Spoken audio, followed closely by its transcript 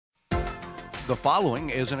The following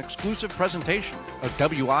is an exclusive presentation of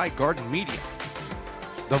WI Garden Media,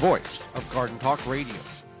 the voice of Garden Talk Radio.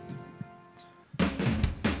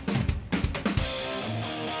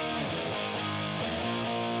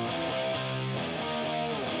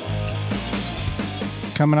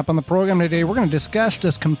 Coming up on the program today, we're going to discuss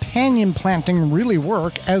does companion planting really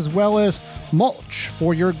work, as well as mulch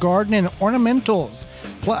for your garden and ornamentals.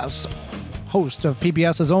 Plus, host of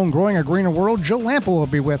PBS's own Growing a Greener World, Joe Lampa, will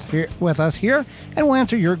be with us here, and we'll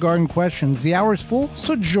answer your garden questions. The hour is full,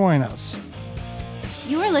 so join us.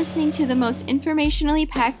 You are listening to the most informationally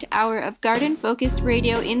packed hour of garden-focused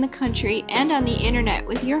radio in the country and on the internet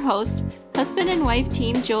with your host, husband and wife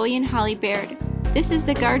team Joey and Holly Baird. This is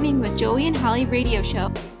the Gardening with Joey and Holly radio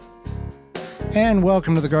show. And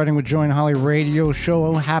welcome to the Gardening with Joey and Holly radio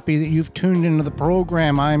show. Happy that you've tuned into the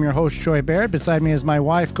program. I am your host, Joey Baird. Beside me is my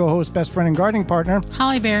wife, co-host, best friend, and gardening partner,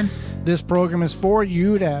 Holly Baird. This program is for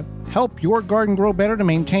you to help your garden grow better, to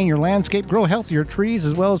maintain your landscape, grow healthier trees,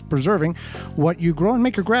 as well as preserving what you grow and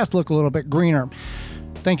make your grass look a little bit greener.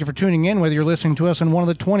 Thank you for tuning in, whether you're listening to us on one of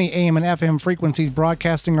the 20 AM and FM frequencies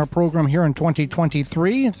broadcasting our program here in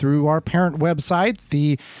 2023 through our parent website,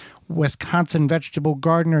 the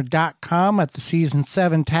WisconsinVegetableGardener.com, at the Season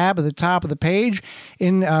 7 tab at the top of the page,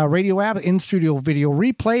 in radio app, in-studio video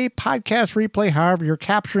replay, podcast replay, however you're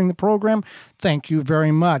capturing the program. Thank you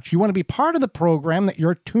very much. You want to be part of the program that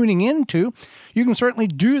you're tuning into, you can certainly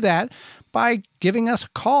do that by giving us a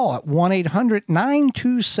call at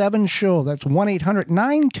 1-800-927-SHOW. That's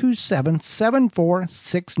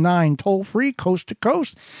 1-800-927-7469. Toll free, coast to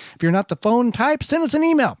coast. If you're not the phone type, send us an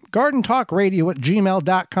email,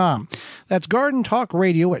 gardentalkradio@gmail.com. That's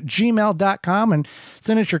gardentalkradio@gmail.com, and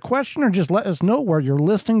send us your question or just let us know where you're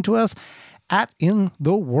listening to us at in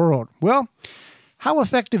the world. Well, how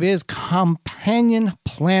effective is companion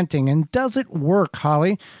planting, and does it work,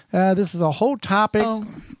 Holly? This is a whole topic.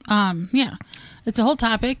 Yeah, it's a whole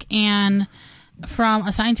topic, and from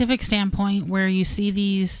a scientific standpoint, where you see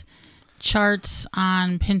these charts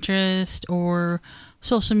on Pinterest or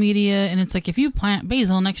social media, and it's like, if you plant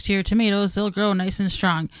basil next to your tomatoes, they'll grow nice and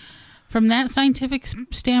strong. From that scientific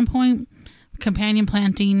standpoint, companion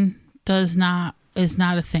planting is not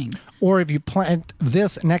a thing. Or if you plant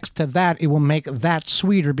this next to that, it will make that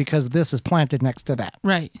sweeter because this is planted next to that.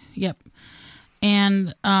 Right. Yep.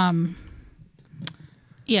 And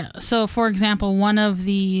yeah. So, for example, one of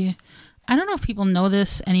the, I don't know if people know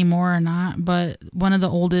this anymore or not, but one of the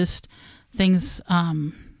oldest things,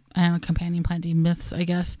 and companion planting myths, I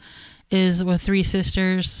guess, is with three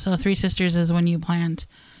sisters. So, three sisters is when you plant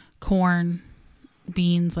corn,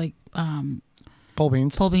 beans, like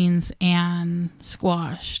pole beans, and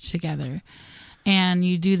squash together. And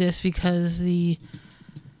you do this because the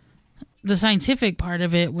scientific part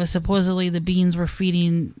of it was supposedly the beans were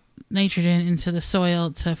feeding nitrogen into the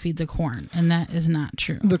soil to feed the corn, and that is not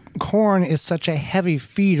true. The corn is such a heavy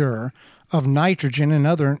feeder of nitrogen and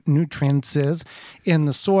other nutrients in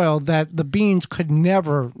the soil that the beans could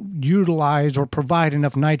never utilize or provide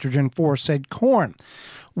enough nitrogen for said corn.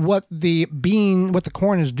 What the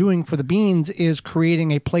corn is doing for the beans is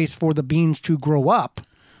creating a place for the beans to grow up.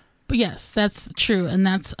 But yes, that's true, and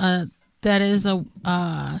that is a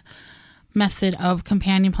method of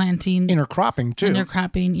companion planting. Intercropping, too.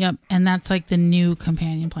 Intercropping, yep. And that's like the new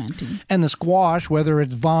companion planting. And the squash, whether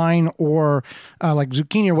it's vine or like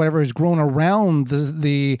zucchini or whatever, is grown around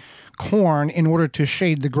the corn in order to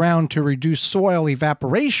shade the ground to reduce soil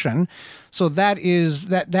evaporation. So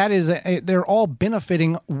they're all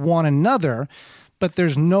benefiting one another, but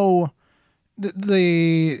there's no...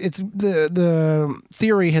 The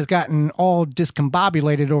theory has gotten all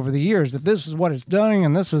discombobulated over the years that this is what it's doing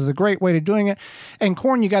and this is the great way to doing it. And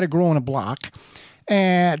corn, you got to grow in a block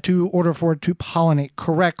to order for it to pollinate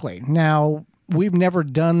correctly. Now, we've never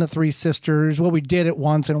done the three sisters. Well, we did it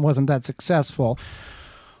once and it wasn't that successful.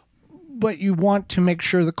 But you want to make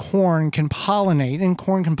sure the corn can pollinate, and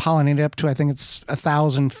corn can pollinate up to, I think it's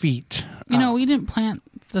 1,000 feet. We didn't plant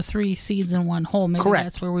the three seeds in one hole. Maybe correct.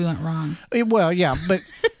 That's where we went wrong. Well, yeah, but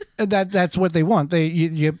that's what they want.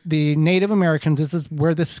 The Native Americans, this is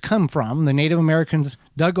where this come from. The Native Americans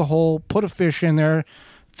dug a hole, put a fish in there,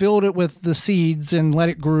 filled it with the seeds, and let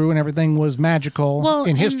it grow, and everything was magical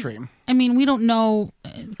in history. I mean, we don't know.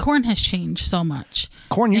 Corn has changed so much.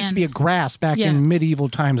 Corn used to be a grass back in medieval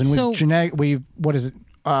times, and we've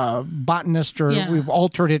botanist, or we've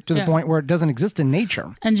altered it to the point where it doesn't exist in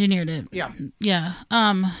nature. Engineered it. Yeah. Yeah.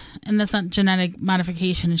 And that's not genetic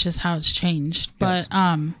modification, it's just how it's changed. But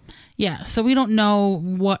so we don't know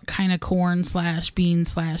what kind of corn / bean /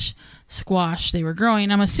 squash they were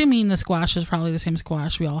growing. I'm assuming the squash was probably the same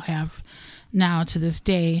squash we all have now to this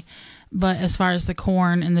day. But as far as the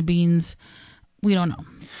corn and the beans, we don't know.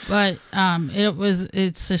 But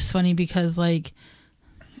it's just funny because like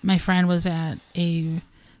my friend was at a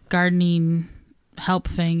gardening help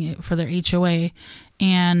thing for their HOA,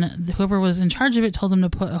 and whoever was in charge of it told them to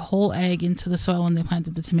put a whole egg into the soil when they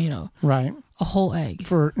planted the tomato. Right. A whole egg.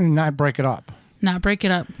 For not break it up. Not break it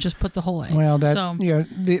up, just put the whole egg. Well, there's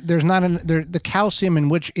not the calcium in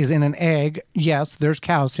which is in an egg. Yes, there's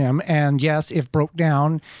calcium, and yes, if broke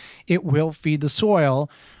down, it will feed the soil.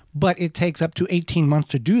 But it takes up to 18 months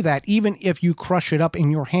to do that, even if you crush it up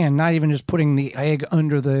in your hand, not even just putting the egg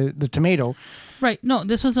under the tomato. Right. No,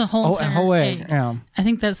 this was a whole egg. Yeah. I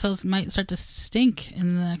think that cells might start to stink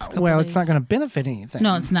in the next couple Well, days. it's not going to benefit anything.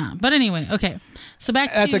 No, it's not. But anyway, okay. So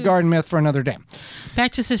That's a garden myth for another day.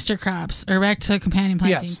 Back to sister crops, or back to companion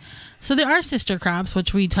planting. Yes. So there are sister crops,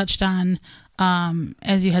 which we touched on,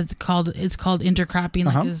 as you had called, it's called intercropping,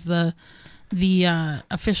 like is the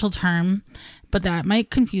official term. But that might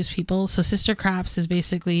confuse people. So sister crops is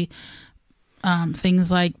basically things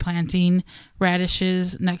like planting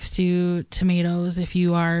radishes next to tomatoes. If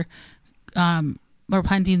you are or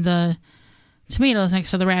planting the tomatoes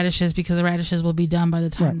next to the radishes, because the radishes will be done by the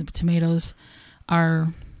time the tomatoes are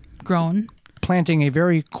grown. Planting a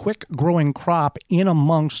very quick growing crop in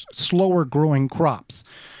amongst slower growing crops.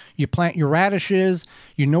 You plant your radishes,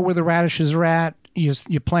 you know where the radishes are at.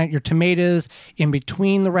 You plant your tomatoes in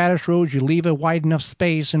between the radish rows. You leave a wide enough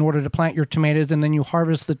space in order to plant your tomatoes, and then you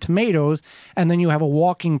harvest the tomatoes, and then you have a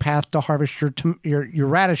walking path to harvest your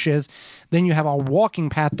radishes. Then you have a walking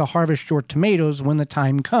path to harvest your tomatoes when the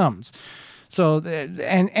time comes. So,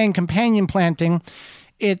 and companion planting,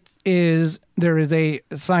 there is a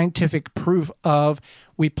scientific proof of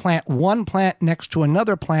we plant one plant next to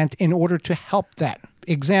another plant in order to help that.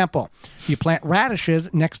 Example, you plant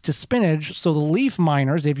radishes next to spinach, so the leaf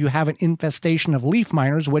miners, if you have an infestation of leaf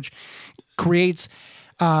miners, which creates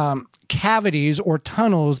cavities or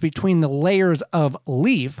tunnels between the layers of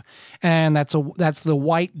leaf, and that's the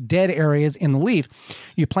white dead areas in the leaf.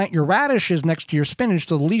 You plant your radishes next to your spinach,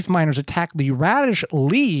 so the leaf miners attack the radish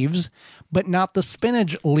leaves, but not the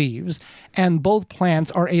spinach leaves, and both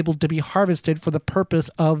plants are able to be harvested for the purpose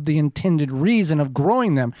of the intended reason of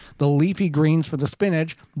growing them. The leafy greens for the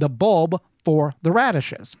spinach, the bulb for the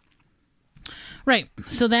radishes. Right.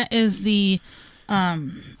 So that is the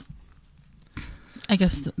I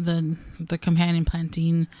guess the companion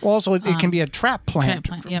planting. Also, it can be a trap plant.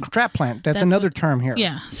 Trap plant. That's another term here.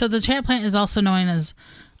 Yeah. So the trap plant is also known as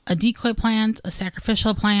a decoy plant, a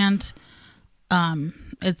sacrificial plant.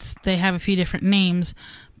 They have a few different names,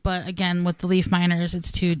 but again, with the leaf miners,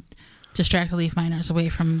 it's to distract the leaf miners away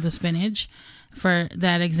from the spinach. For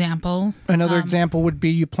that example, another example would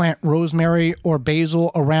be you plant rosemary or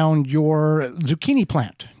basil around your zucchini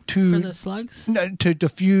plant. For the slugs? To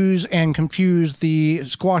diffuse and confuse the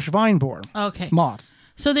squash vine borer moth.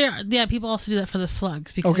 So people also do that for the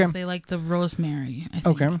slugs because they like the rosemary, I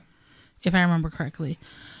think, if I remember correctly.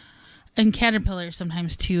 And caterpillars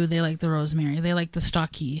sometimes too, they like the rosemary. They like the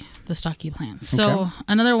stocky plants. So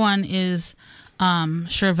another one is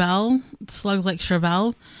chervil. Slugs like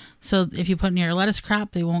chervil. So if you put in your lettuce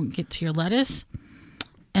crop, they won't get to your lettuce.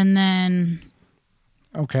 And then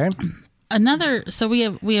so we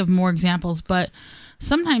have more examples, but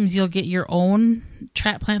sometimes you'll get your own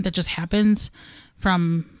trap plant that just happens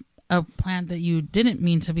from a plant that you didn't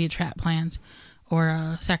mean to be a trap plant or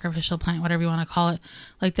a sacrificial plant, whatever you want to call it.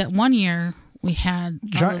 Like that one year we had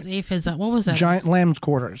all those aphids. What was that? Giant lamb's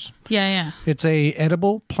quarters. Yeah. It's a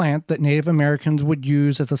edible plant that Native Americans would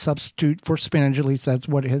use as a substitute for spinach. At least that's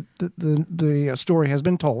what the story has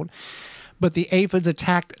been told. But the aphids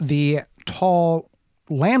attacked the tall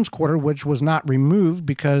lamb's quarter, which was not removed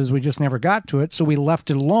because we just never got to it. So we left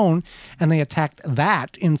it alone, and they attacked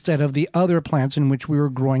that instead of the other plants in which we were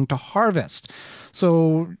growing to harvest.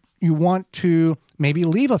 So you want to maybe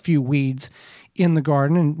leave a few weeds in the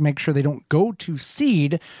garden and make sure they don't go to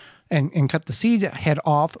seed and cut the seed head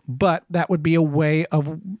off, but that would be a way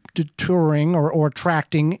of deterring or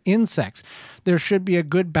attracting insects. There should be a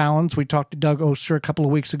good balance. We talked to Doug Oster a couple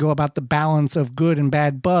of weeks ago about the balance of good and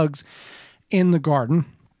bad bugs in the garden.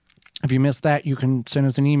 If you missed that, you can send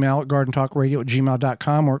us an email at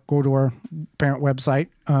gardentalkradio@gmail.com or go to our parent website,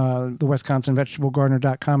 the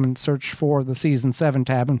WisconsinVegetableGardener.com, and search for the Season 7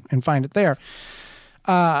 tab and find it there.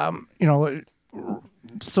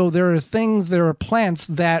 So there are plants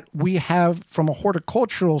that we have from a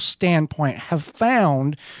horticultural standpoint have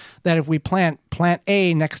found that if we plant plant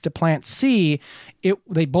A next to plant C,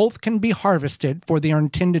 they both can be harvested for their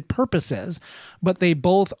intended purposes, but they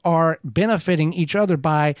both are benefiting each other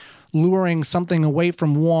by luring something away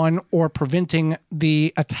from one or preventing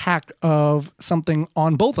the attack of something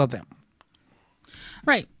on both of them.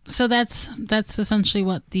 Right. So that's essentially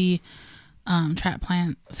what the trap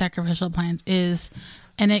plant, sacrificial plant is.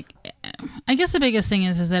 And I guess the biggest thing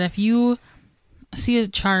is that if you see a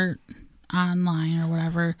chart online or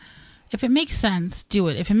whatever, if it makes sense, do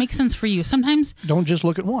it. If it makes sense for you, sometimes don't just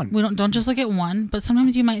look at one. Don't just look at one, but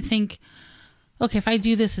sometimes you might think, okay, if I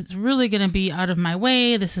do this, it's really going to be out of my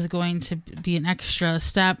way. This is going to be an extra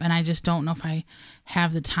step, and I just don't know if I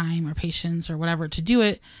have the time or patience or whatever to do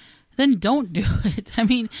it. Then don't do it. I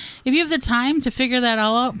mean, if you have the time to figure that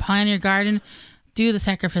all out, plan your garden, do the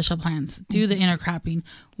sacrificial plants, do the intercropping,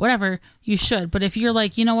 whatever, you should. But if you're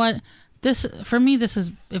like, you know what, this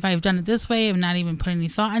is, if I've done it this way, I'm not even putting any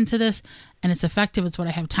thought into this, and it's effective, it's what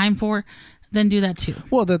I have time for, then do that too.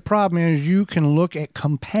 Well, the problem is you can look at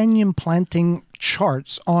companion planting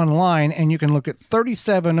charts online, and you can look at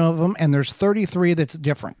 37 of them, and there's 33 that's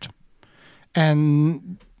different.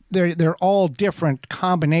 And they're all different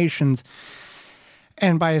combinations.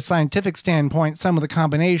 And by a scientific standpoint, some of the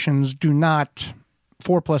combinations do not,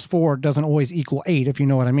 4 plus 4 doesn't always equal 8, if you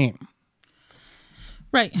know what I mean.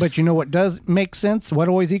 Right. But you know what does make sense? What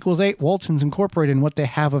always equals 8? Walton's Incorporated and what they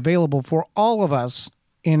have available for all of us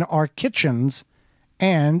in our kitchens,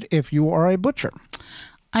 and if you are a butcher.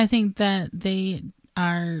 I think that they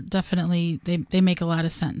are definitely, they make a lot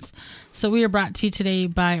of sense. So we are brought to you today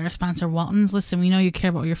by our sponsor, Walton's. Listen, we know you care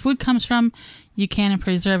about where your food comes from. You can and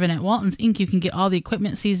preserve it. At Walton's Inc., you can get all the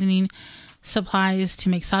equipment, seasoning, supplies to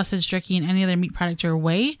make sausage, jerky, and any other meat product your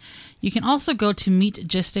way. You can also go to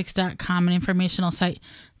meatgistics.com, an informational site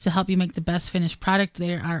to help you make the best finished product.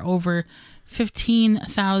 There are over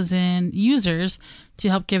 15,000 users to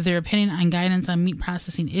help give their opinion and guidance on meat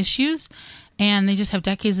processing issues. And they just have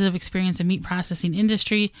decades of experience in meat processing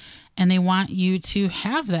industry, and they want you to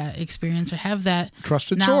have that experience or have that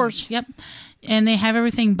trusted knowledge. Source. Yep. And they have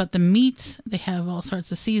everything but the meat. They have all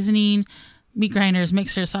sorts of seasoning, meat grinders,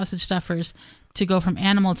 mixers, sausage stuffers to go from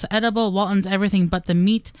animal to edible. Walton's everything but the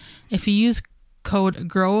meat. If you use code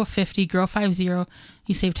GROW50, GROW50,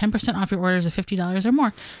 you save 10% off your orders of $50 or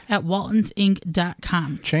more at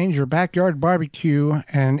waltonsinc.com. Change your backyard barbecue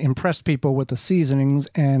and impress people with the seasonings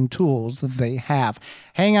and tools that they have.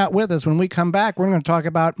 Hang out with us. When we come back, we're going to talk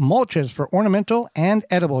about mulches for ornamental and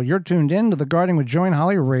edible. You're tuned in to the Gardening with Joey and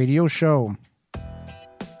Holly radio show.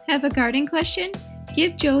 Have a garden question?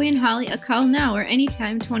 Give Joey and Holly a call now or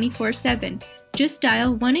anytime 24/7. Just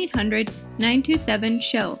dial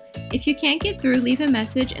 1-800-927-SHOW. If you can't get through, leave a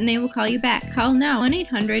message and they will call you back. Call now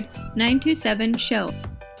 1-800-927-SHOW.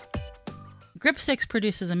 Grip 6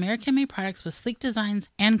 produces American-made products with sleek designs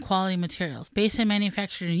and quality materials. Based and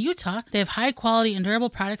manufactured in Utah, they have high-quality and durable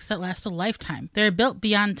products that last a lifetime. They're built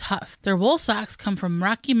beyond tough. Their wool socks come from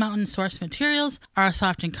Rocky Mountain-sourced materials, are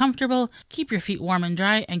soft and comfortable, keep your feet warm and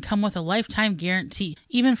dry, and come with a lifetime guarantee.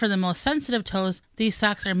 Even for the most sensitive toes, these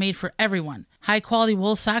socks are made for everyone. High-quality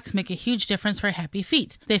wool socks make a huge difference for happy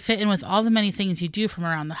feet. They fit in with all the many things you do from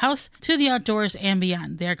around the house to the outdoors and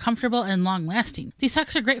beyond. They are comfortable and long-lasting. These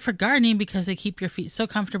socks are great for gardening because they keep your feet so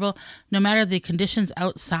comfortable no matter the conditions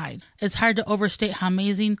outside. It's hard to overstate how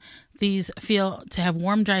amazing these feel to have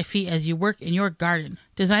warm, dry feet as you work in your garden.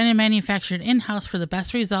 Designed and manufactured in-house for the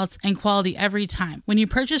best results and quality every time. When you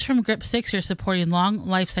purchase from Grip 6, you're supporting long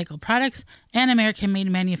life cycle products and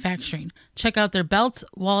American-made manufacturing. Check out their belts,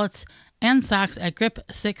 wallets, and socks at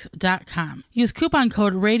grip6.com. Use coupon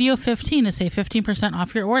code RADIO15 to save 15%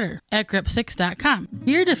 off your order at grip6.com.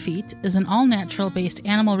 Deer Defeat is an all-natural based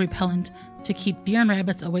animal repellent to keep deer and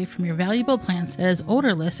rabbits away from your valuable plants that is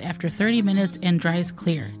odorless after 30 minutes and dries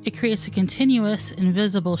clear. It creates a continuous,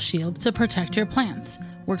 invisible shield to protect your plants.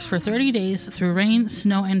 Works for 30 days through rain,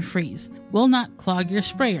 snow, and freeze. Will not clog your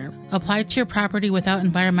sprayer. Apply to your property without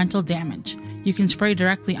environmental damage. You can spray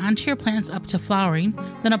directly onto your plants up to flowering,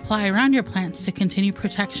 then apply around your plants to continue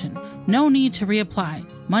protection. No need to reapply.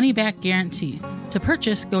 Money back guarantee. To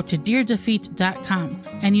purchase, go to deerdefeat.com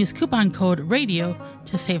and use coupon code RADIO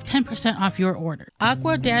to save 10% off your order.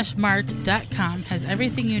 Aqua-Mart.com has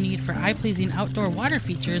everything you need for eye-pleasing outdoor water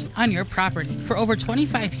features on your property. For over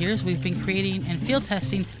 25 years, we've been creating and field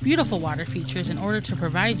testing beautiful water features in order to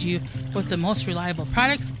provide you with the most reliable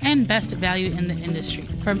products and best value in the industry.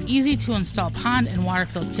 From easy-to-install pond and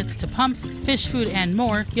water-filled kits to pumps, fish food, and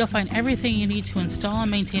more, you'll find everything you need to install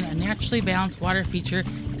and maintain a naturally balanced water feature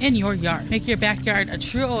in your yard. Make your backyard a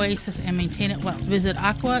true oasis and maintain it well. Visit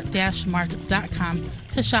aqua-mart.com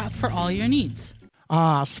to shop for all your needs.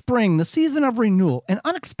 Spring, the season of renewal, an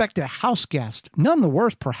unexpected house guest, none the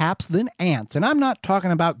worse perhaps than ants. And I'm not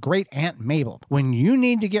talking about great Aunt Mabel. When you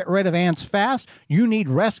need to get rid of ants fast, you need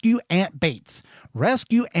Rescue Ant Baits.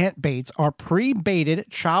 Rescue Ant Baits are pre-baited,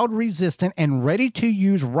 child-resistant, and ready to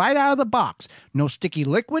use right out of the box. No sticky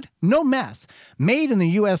liquid, no mess. Made in the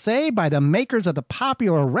USA by the makers of the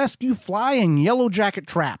popular Rescue Fly and Yellow Jacket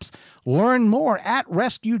traps. Learn more at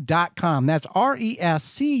rescue.com. That's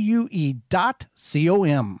rescue.com.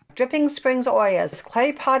 Dripping Springs Oyas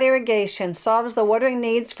clay pot irrigation solves the watering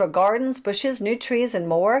needs for gardens, bushes, new trees, and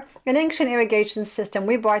more. An ancient irrigation system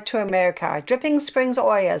we brought to America. Dripping Springs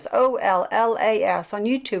Oyas, OLLAS, on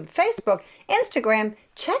YouTube, Facebook, Instagram.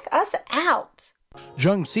 Check us out.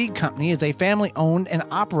 Jung Seed Company is a family-owned and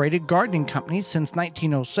operated gardening company since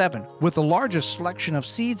 1907, with the largest selection of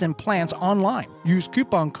seeds and plants online. Use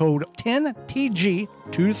coupon code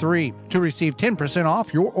 10TG23 to receive 10%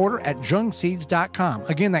 off your order at jungseeds.com.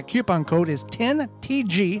 Again, that coupon code is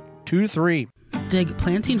 10TG23. Dig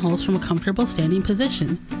planting holes from a comfortable standing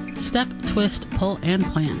position. Step, twist, pull, and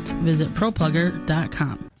plant. Visit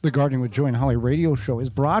ProPlugger.com. The Gardening with Joy and Holly radio show is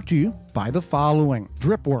brought to you by the following: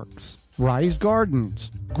 Dripworks, Rise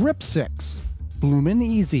Gardens, Grip 6, Bloomin'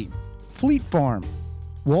 Easy, Fleet Farm,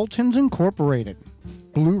 Waltons Incorporated,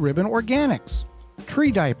 Blue Ribbon Organics,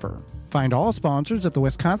 Tree Diaper. Find all sponsors at the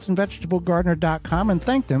WisconsinVegetableGardener.com and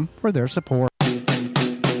thank them for their support.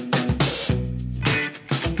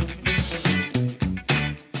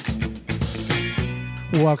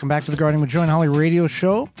 Welcome back to the Gardening with Joy and Holly radio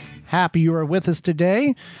show. Happy you are with us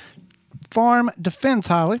today. Farm Defense,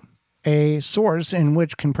 Holly, a source in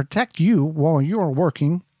which can protect you while you are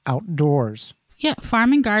working outdoors. Yeah,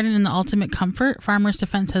 farm and garden in the ultimate comfort. Farmer's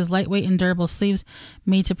Defense has lightweight and durable sleeves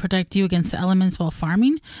made to protect you against the elements while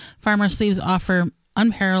farming. Farmer sleeves offer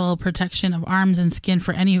unparalleled protection of arms and skin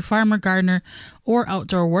for any farmer, gardener, or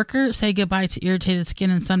outdoor worker. Say goodbye to irritated skin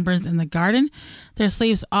and sunburns in the garden. Their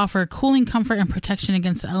sleeves offer cooling comfort and protection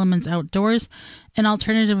against the elements outdoors. An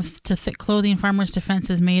alternative to thick clothing, Farmer's Defense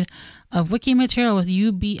is made of wicking material with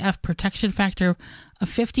UBF protection factor of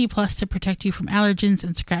 50 plus to protect you from allergens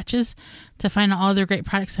and scratches. To find all other great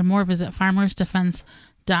products and more, visit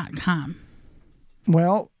farmersdefense.com.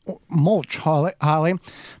 Well, mulch, Holly.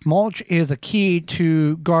 Mulch is a key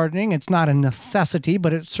to gardening. It's not a necessity,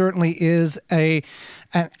 but it certainly is an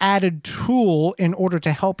added tool in order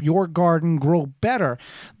to help your garden grow better.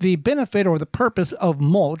 The benefit or the purpose of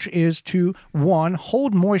mulch is to, 1,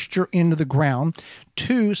 hold moisture into the ground,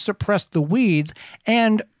 2, suppress the weeds,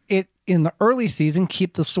 and it, in the early season,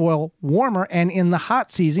 keep the soil warmer, and in the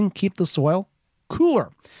hot season, keep the soil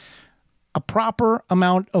cooler. A proper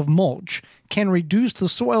amount of mulch can reduce the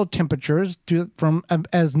soil temperatures from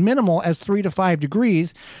as minimal as 3 to 5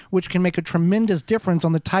 degrees, which can make a tremendous difference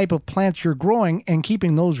on the type of plants you're growing and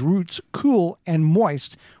keeping those roots cool and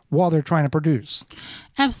moist while they're trying to produce.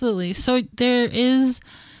 Absolutely. So there is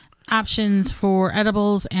options for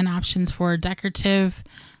edibles and options for decorative.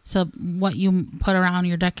 So what you put around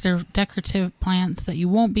your decorative plants that you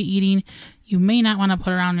won't be eating, you may not want to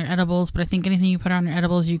put around your edibles, but I think anything you put around your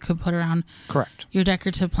edibles, you could put around your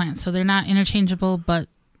decorative plants. So they're not interchangeable, but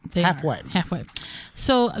they are halfway.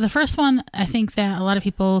 So the first one I think that a lot of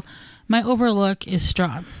people might overlook is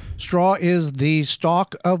straw. Straw is the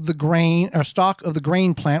stalk of the grain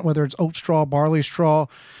plant, whether it's oat straw, barley straw,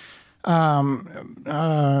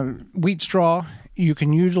 wheat straw. You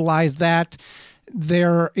can utilize that.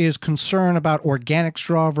 There is concern about organic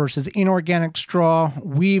straw versus inorganic straw.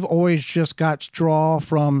 We've always just got straw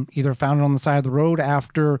from either found on the side of the road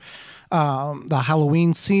after the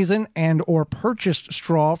Halloween season and or purchased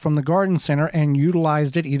straw from the garden center and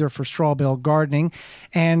utilized it either for straw bale gardening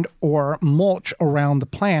and or mulch around the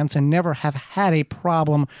plants and never have had a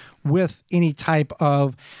problem with any type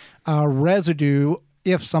of residue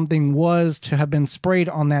if something was to have been sprayed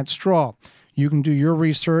on that straw. You can do your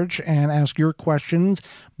research and ask your questions,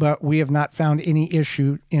 but we have not found any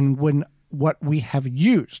issue in what we have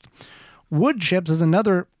used. Wood chips is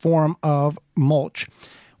another form of mulch.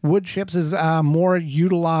 Wood chips is more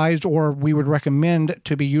utilized, or we would recommend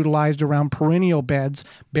to be utilized around perennial beds,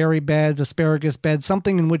 berry beds, asparagus beds,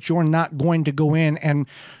 something in which you're not going to go in and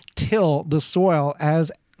till the soil,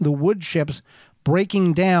 as the wood chips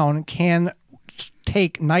breaking down can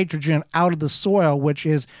take nitrogen out of the soil, which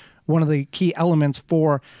is one of the key elements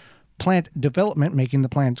for plant development, making the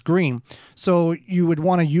plants green. So you would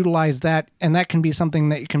want to utilize that, and that can be something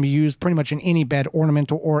that can be used pretty much in any bed,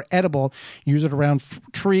 ornamental or edible. Use it around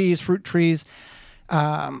trees, fruit trees.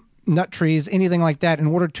 nut trees, anything like that, in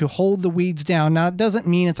order to hold the weeds down. Now, it doesn't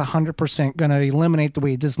mean it's 100% going to eliminate the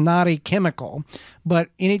weeds. It's not a chemical, but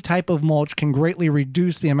any type of mulch can greatly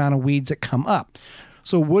reduce the amount of weeds that come up.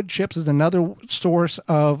 So wood chips is another source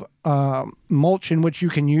of mulch in which you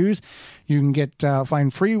can use. You can get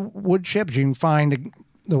find free wood chips. You can find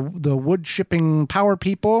the wood shipping power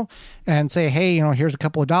people and say, hey, here's a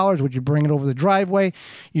couple of dollars. Would you bring it over the driveway?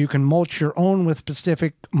 You can mulch your own with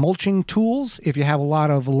specific mulching tools if you have a lot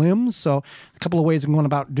of limbs. So a couple of ways of going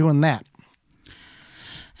about doing that.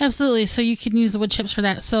 Absolutely. So you can use the wood chips for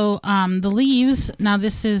that. So the leaves, now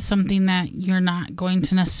this is something that you're not going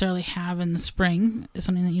to necessarily have in the spring. It's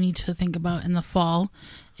something that you need to think about in the fall,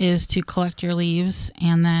 is to collect your leaves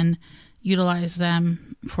and then utilize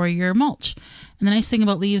them for your mulch. And the nice thing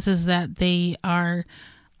about leaves is that they are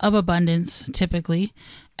of abundance typically,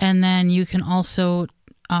 and then you can also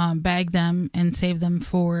bag them and save them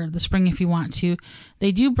for the spring if you want to.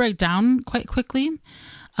 They do break down quite quickly,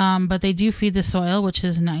 but they do feed the soil, which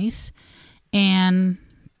is nice, and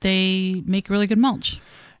they make really good mulch.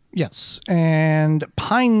 Yes, and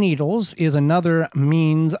pine needles is another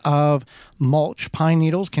means of mulch. Pine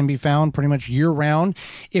needles can be found pretty much year-round.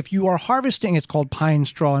 If you are harvesting, it's called pine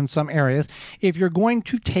straw in some areas. If you're going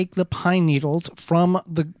to take the pine needles from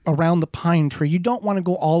around the pine tree, you don't want to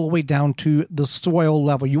go all the way down to the soil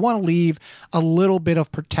level. You want to leave a little bit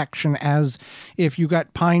of protection, as if you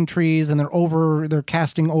got pine trees and they're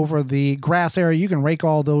casting over the grass area, you can rake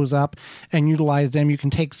all those up and utilize them. You can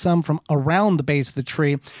take some from around the base of the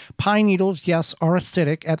tree. Pine needles, yes, are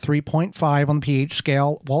acidic at 3.5 on the pH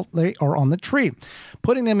scale while they are on the tree.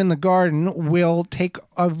 Putting them in the garden will take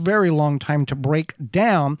a very long time to break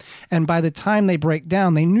down, and by the time they break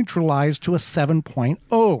down, they neutralize to a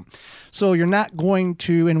 7.0. So you're not going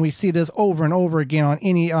to, and we see this over and over again on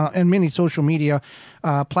in many social media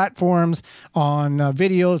platforms, on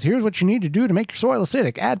videos. Here's what you need to do to make your soil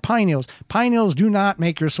acidic. Add pine needles. Pine needles do not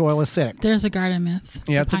make your soil acidic. There's a garden myth.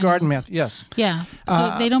 Yeah, it's a garden myth. Yes. Yeah.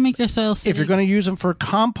 So they don't make your soil acidic. If you're going to use them for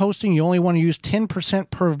composting, you only want to use 10%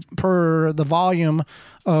 per the volume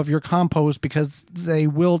of your compost, because they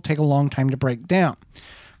will take a long time to break down.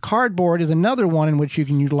 Cardboard is another one in which you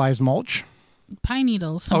can utilize mulch. Pine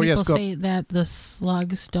needles. Some people say that the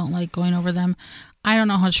slugs don't like going over them. I don't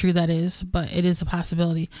know how true that is, but it is a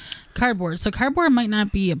possibility. Cardboard. So cardboard might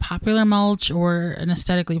not be a popular mulch or an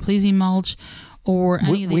aesthetically pleasing mulch or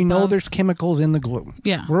any of the above. We know there's chemicals in the glue.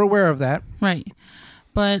 Yeah. We're aware of that. Right.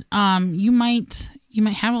 But you might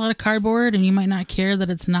have a lot of cardboard and you might not care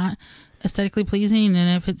that it's not aesthetically pleasing,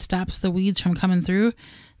 and if it stops the weeds from coming through,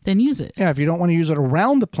 then use it. Yeah, if you don't want to use it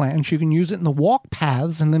around the plants, you can use it in the walk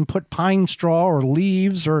paths and then put pine straw or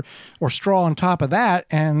leaves or straw on top of that,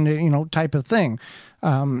 and type of thing.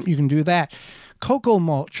 You can do that. Cocoa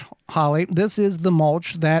mulch, Holly. This is the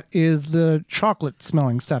mulch that is the chocolate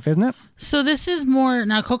smelling stuff, isn't it? So this is more,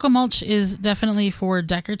 now cocoa mulch is definitely for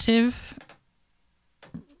decorative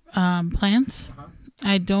plants.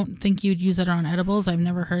 I don't think you'd use it on edibles. I've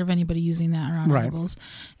never heard of anybody using that around edibles.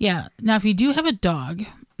 Yeah. Now, if you do have a dog,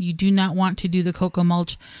 you do not want to do the cocoa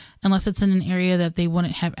mulch unless it's in an area that they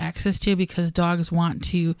wouldn't have access to, because dogs want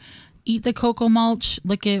to eat the cocoa mulch,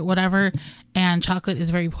 lick it, whatever, and chocolate is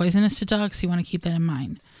very poisonous to dogs, so you want to keep that in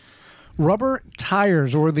mind. Rubber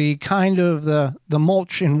tires, or the kind of the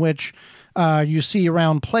mulch in which you see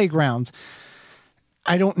around playgrounds.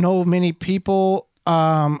 I don't know if many people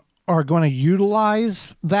are going to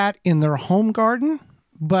utilize that in their home garden,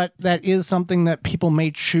 but that is something that people may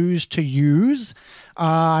choose to use.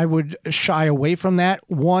 I would shy away from that.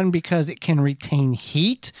 One, because it can retain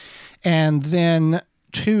heat, and then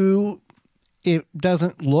two, it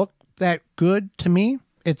doesn't look that good to me.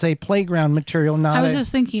 It's a playground material, not I was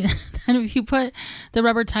just thinking that if you put the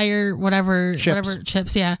rubber tire, whatever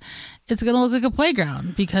chips, yeah, it's going to look like a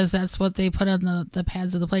playground, because that's what they put on the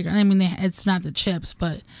pads of the playground. I mean, it's not the chips,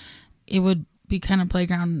 but it would be kind of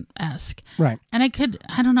playground-esque. Right. And I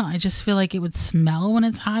don't know, I just feel like it would smell when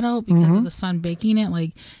it's hot out because of the sun baking it.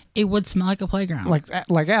 Like, it would smell like a playground.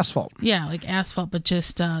 Like asphalt. Yeah, like asphalt, but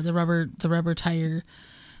just the rubber tire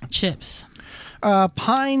chips.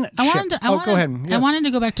 Pine Go ahead. Yes. I wanted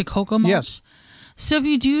to go back to cocoa mulch. Yes. So if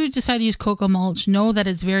you do decide to use cocoa mulch, know that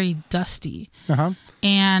it's very dusty. Uh-huh.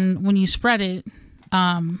 And when you spread it,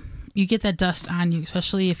 you get that dust on you,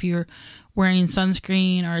 especially if you're wearing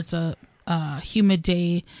sunscreen or it's a humid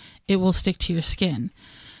day, it will stick to your skin.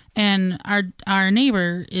 And our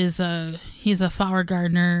neighbor he's a flower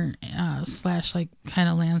gardener / like kind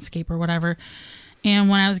of landscape or whatever. And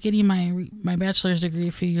when I was getting my bachelor's degree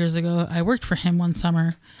a few years ago, I worked for him one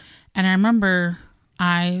summer, and I remember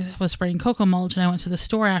I was spreading cocoa mulch, and I went to the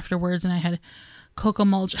store afterwards, and I had cocoa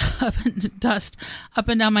mulch dust up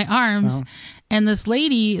and down my arms. And this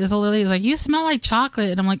lady, this older lady, was like, "You smell like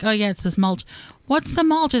chocolate." And I'm like, "Oh yeah, it's this mulch." "What's the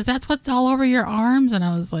mulch? Is that what's all over your arms?" And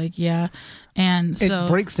I was like, "Yeah." And so it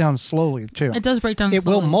breaks down slowly too. It does break down. It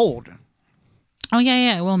will mold. Oh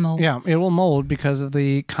yeah, it will mold. Yeah, it will mold because of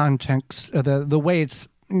the context, the way it's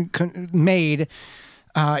made.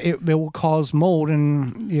 It will cause mold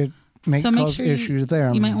and it cause issues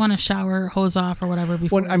there. You might want to shower, hose off, or whatever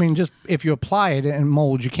before. Well, I mean, just if you apply it and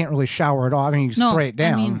mold, you can't really shower it off. I mean, you spray it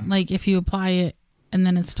down. I mean, like if you apply it and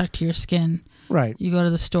then it's stuck to your skin. Right. You go to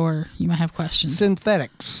the store, you might have questions.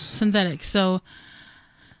 Synthetics. So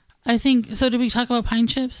I think, so did we talk about pine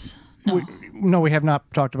chips? No. We have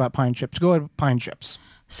not talked about pine chips. Go ahead with pine chips.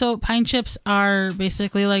 So pine chips are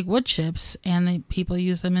basically like wood chips, and people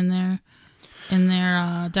use them in their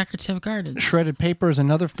decorative gardens. Shredded paper is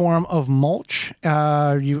another form of mulch.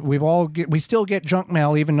 We still get junk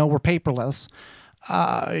mail even though we're paperless.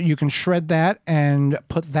 You can shred that and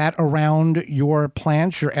put that around your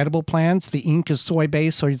plants, your edible plants. The ink is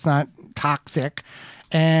soy-based, so it's not toxic.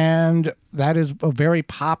 And that is a very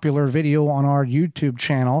popular video on our YouTube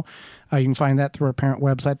channel. You can find that through our parent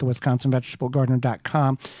website, the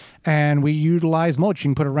WisconsinVegetableGardener.com. And we utilize mulch. You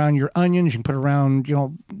can put around your onions. You can put around,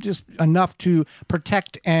 just enough to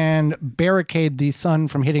protect and barricade the sun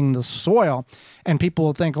from hitting the soil. And people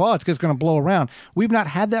will think, oh, it's just going to blow around. We've not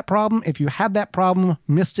had that problem. If you had that problem,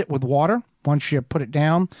 mist it with water once you put it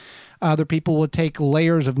down. Other people will take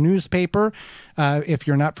layers of newspaper. If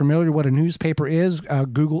you're not familiar what a newspaper is,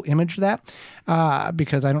 Google image that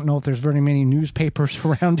because I don't know if there's very many newspapers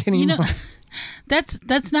around anymore.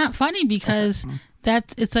 That's not funny because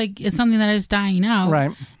it's something that is dying out. Right.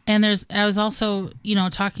 And I was also,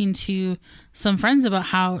 talking to some friends about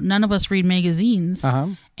how none of us read magazines.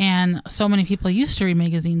 And so many people used to read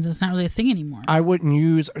magazines. It's not really a thing anymore. I wouldn't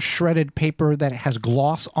use shredded paper that has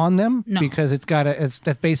gloss on them because that's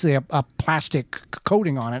basically a plastic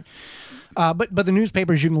coating on it. But the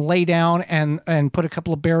newspapers you can lay down and put a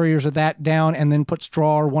couple of barriers of that down and then put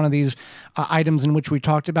straw or one of these items in which we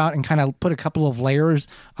talked about and kind of put a couple of layers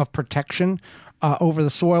of protection over the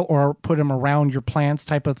soil or put them around your plants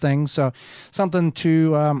type of thing. So something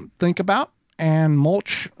to think about. And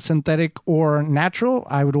mulch, synthetic or natural,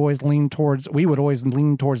 we would always lean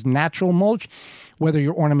towards natural mulch, whether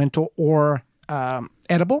you're ornamental or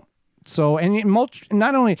edible. So, and mulch,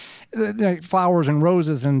 not only flowers and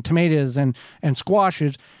roses and tomatoes and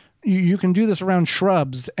squashes, you can do this around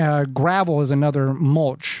shrubs. Gravel is another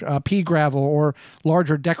mulch. Pea gravel or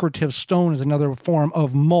larger decorative stone is another form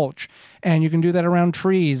of mulch. And you can do that around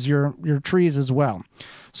trees, your trees as well.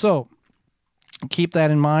 So, keep that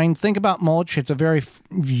in mind. Think about mulch. It's a very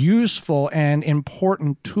useful and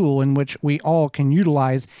important tool in which we all can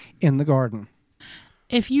utilize in the garden.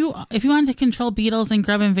 If you want to control beetles and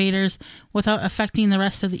grub invaders without affecting the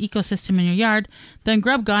rest of the ecosystem in your yard, then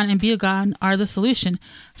Grub Gone and Beetle Gone are the solution.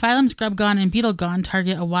 Phylum's Grub Gone and Beetle Gone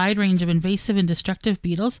target a wide range of invasive and destructive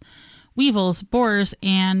beetles, weevils, borers,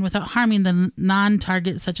 and without harming the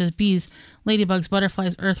non-targets such as bees, ladybugs,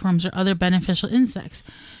 butterflies, earthworms, or other beneficial insects.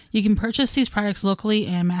 You can purchase these products locally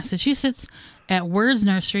in Massachusetts at Words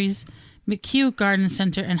Nurseries, McHugh Garden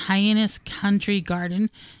Center, and Hyannis Country Garden,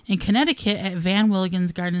 in Connecticut at Van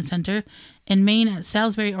Willigens Garden Center, in Maine at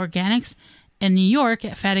Salisbury Organics, in New York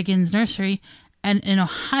at Fadigan's Nursery, and in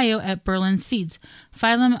Ohio at Berlin Seeds.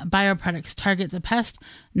 Phylum Bioproducts target the pest,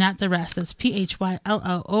 not the rest. That's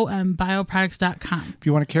PHYLLOM bioproducts.com. If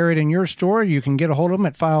you want to carry it in your store, you can get a hold of them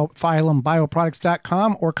at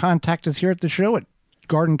phylumbioproducts.com or contact us here at the show at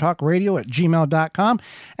gardentalkradio@gmail.com,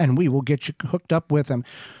 and we will get you hooked up with them.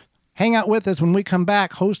 Hang out with us when we come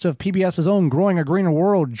back. Host of PBS's own Growing a Greener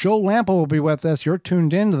World, Joe Lampa, will be with us. You're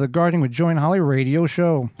tuned in to the Gardening with Joe and Holly radio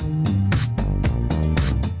show.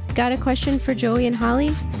 Got a question for Joey and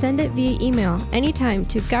Holly? Send it via email anytime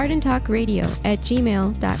to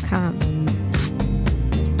gardentalkradio@gmail.com.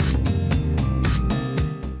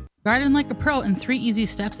 Garden like a pro in 3 easy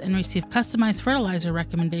steps and receive customized fertilizer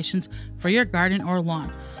recommendations for your garden or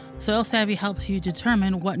lawn. Soil Savvy helps you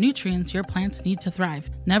determine what nutrients your plants need to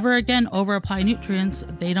thrive. Never again over-apply nutrients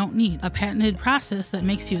they don't need. A patented process that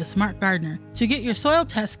makes you a smart gardener. To get your soil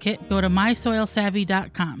test kit, go to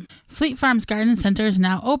mysoilsavvy.com. Fleet Farm's Garden Center is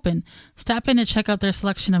now open. Stop in to check out their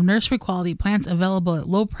selection of nursery quality plants available at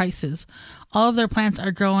low prices. All of their plants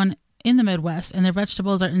are grown in the Midwest, and their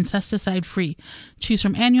vegetables are insecticide free. Choose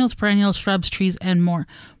from annuals, perennials, shrubs, trees, and more.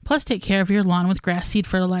 Plus, take care of your lawn with grass seed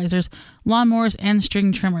fertilizers, lawnmowers, and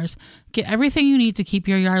string trimmers. Get everything you need to keep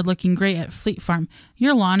your yard looking great at Fleet Farm,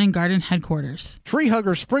 your lawn and garden headquarters. Tree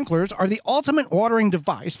Hugger sprinklers are the ultimate watering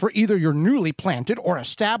device for either your newly planted or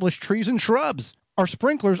established trees and shrubs. Our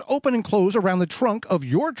sprinklers open and close around the trunk of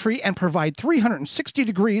your tree and provide 360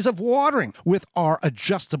 degrees of watering. With our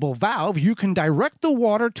adjustable valve, you can direct the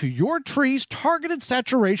water to your tree's targeted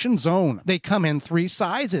saturation zone. They come in 3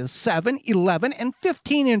 sizes, 7, 11, and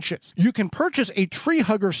 15 inches. You can purchase a Tree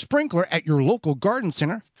Hugger sprinkler at your local garden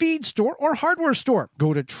center, feed store, or hardware store.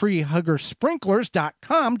 Go to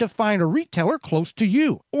treehuggersprinklers.com to find a retailer close to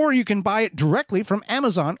you. Or you can buy it directly from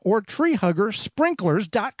Amazon or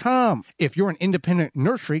treehuggersprinklers.com. If you're an independent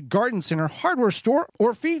nursery, garden center, hardware store,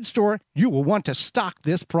 or feed store, you will want to stock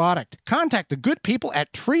this product. Contact the good people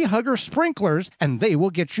at Tree Hugger Sprinklers and they will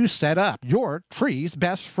get you set up. Your tree's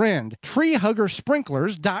best friend.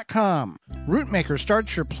 treehuggersprinklers.com. Rootmaker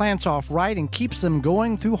starts your plants off right and keeps them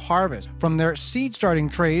going through harvest. From their seed starting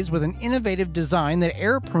trays with an innovative design that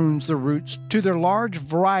air prunes the roots to their large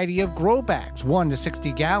variety of grow bags, 1 to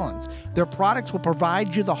 60 gallons. Their products will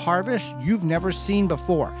provide you the harvest you've never seen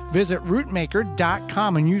before. Visit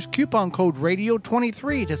rootmaker.com and use coupon code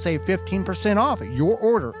RADIO23 to save 15% off your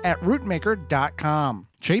order at rootmaker.com.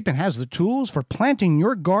 Chapin has the tools for planting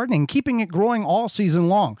your garden and keeping it growing all season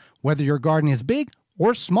long. Whether your garden is big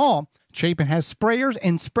or small, Chapin has sprayers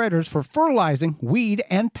and spreaders for fertilizing, weed,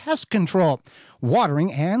 and pest control,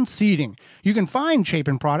 watering, and seeding. You can find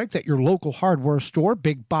Chapin products at your local hardware store,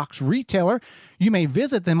 big box retailer. You may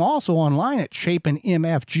visit them also online at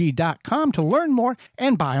chapinmfg.com to learn more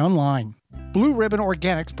and buy online. Blue Ribbon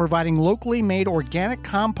Organics, providing locally made organic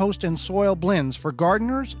compost and soil blends for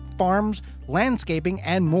gardeners, farms, landscaping,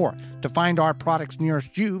 and more. To find our products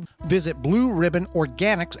nearest you, visit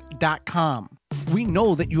blueribbonorganics.com. We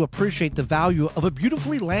know that you appreciate the value of a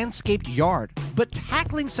beautifully landscaped yard, but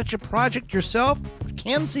tackling such a project yourself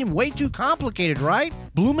can seem way too complicated, right?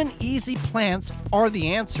 Bloomin' Easy Plants are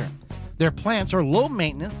the answer. Their plants are low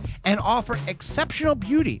maintenance and offer exceptional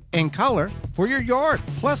beauty and color for your yard.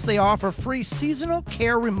 Plus, they offer free seasonal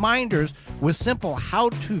care reminders with simple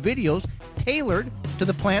how-to videos tailored to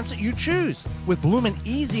the plants that you choose. With Bloomin'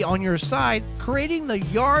 Easy on your side, creating the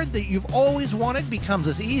yard that you've always wanted becomes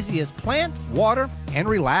as easy as plant, water, and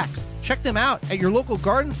relax. Check them out at your local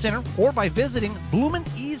garden center or by visiting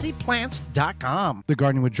bloomineasyplants.com. The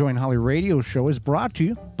Gardening with Joy and Holly radio show is brought to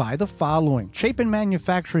you by the following: Chapin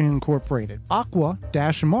Manufacturing Incorporated,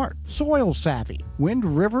 Aqua-Mart, Soil Savvy, Wind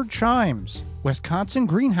River Chimes, Wisconsin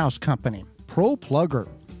Greenhouse Company, Pro Plugger,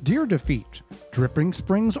 Deer Defeat, Dripping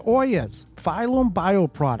Springs Oyas, Phylum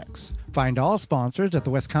Bioproducts. Find all sponsors at the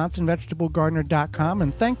WisconsinVegetableGardener.com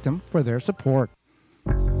and thank them for their support.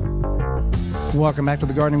 Welcome back to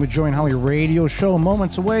the Gardening with Joy and Holly radio show.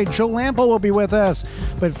 Moments away, Joe Lampo will be with us.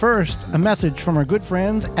 But first, a message from our good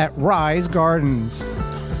friends at Rise Gardens.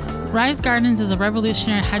 Rise Gardens is a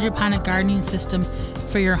revolutionary hydroponic gardening system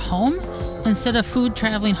for your home. Instead of food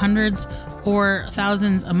traveling hundreds or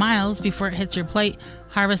thousands of miles before it hits your plate,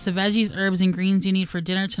 harvest the veggies, herbs, and greens you need for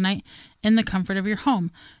dinner tonight in the comfort of your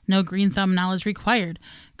home. No green thumb knowledge required.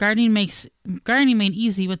 Gardening made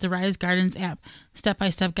easy with the Rise Gardens app.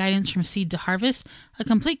 Step-by-step guidance from seed to harvest. A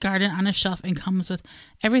complete garden on a shelf, and comes with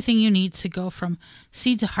everything you need to go from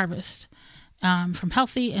seed to harvest. From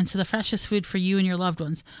healthy into the freshest food for you and your loved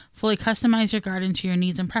ones. Fully customize your garden to your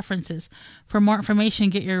needs and preferences. For more information,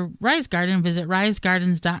 get your Rise Garden. Visit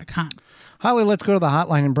risegardens.com. Holly, let's go to the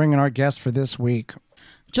hotline and bring in our guest for this week.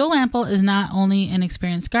 Joe Lampo is not only an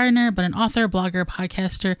experienced gardener, but an author, blogger,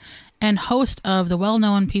 podcaster, and host of the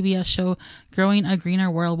well-known PBS show, Growing a Greener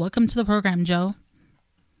World. Welcome to the program, Joe.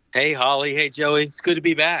 Hey, Holly. Hey, Joey. It's good to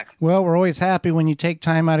be back. Well, we're always happy when you take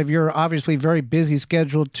time out of your obviously very busy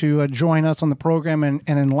schedule to join us on the program and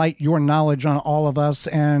enlighten your knowledge on all of us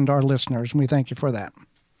and our listeners. And we thank you for that.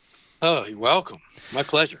 Oh, you're welcome. My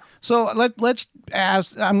pleasure. So let's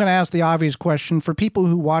ask, I'm going to ask the obvious question for people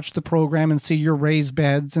who watch the program and see your raised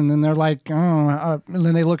beds, and then they're like, and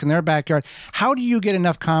then they look in their backyard. How do you get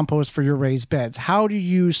enough compost for your raised beds? How do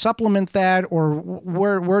you supplement that, or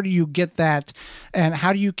where do you get that? And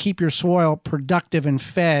how do you keep your soil productive and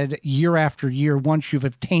fed year after year once you've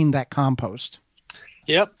obtained that compost?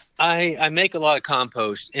 Yep. I make a lot of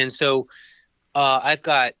compost. And so I've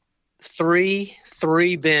got three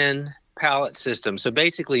bin pallet system. So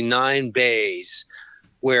basically 9 bays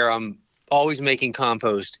where I'm always making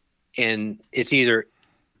compost, and it's either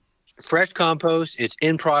fresh compost, it's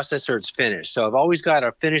in process, or it's finished. So I've always got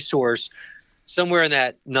a finished source somewhere in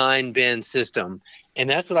that 9 bin system. And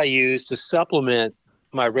that's what I use to supplement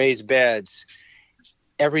my raised beds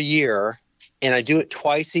every year. And I do it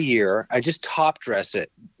twice a year. I just top dress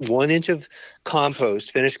it. 1 inch of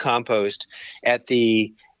compost, finished compost, at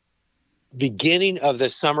the beginning of the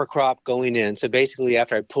summer crop going in. So basically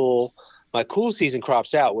after I pull my cool season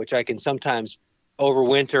crops out, which I can sometimes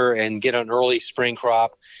overwinter and get an early spring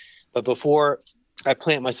crop. But before I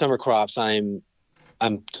plant my summer crops, I'm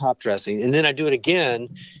top dressing. And then I do it again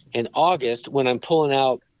in August when I'm pulling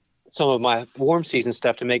out some of my warm season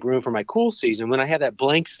stuff to make room for my cool season. When I have that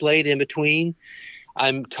blank slate in between,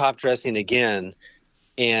 I'm top dressing again.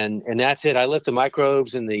 And that's it. I lift the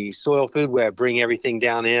microbes and the soil food web, bring everything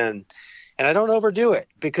down in. And I don't overdo it,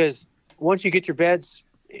 because once you get your beds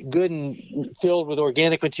good and filled with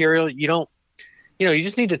organic material, you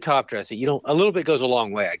just need to top dress it. A little bit goes a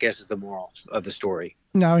long way, I guess, is the moral of the story.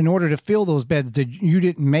 Now, in order to fill those beds, you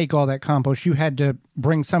didn't make all that compost. You had to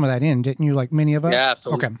bring some of that in, didn't you? Like many of us. Yeah,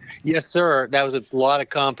 absolutely. Okay. Yes, sir. That was a lot of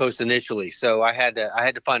compost initially, so I had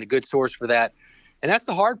to find a good source for that, and that's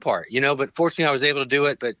the hard part, But fortunately, I was able to do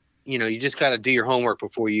it. But you just got to do your homework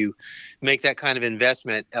before you make that kind of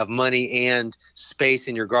investment of money and space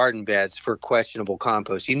in your garden beds for questionable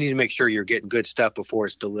compost. You need to make sure you're getting good stuff before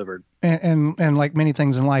it's delivered. And like many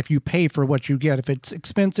things in life, you pay for what you get. If it's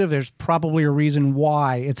expensive, there's probably a reason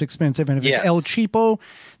why it's expensive. And if it's El Cheapo,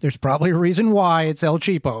 there's probably a reason why it's El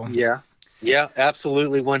Cheapo. Yeah,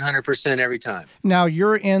 absolutely, 100% every time. Now,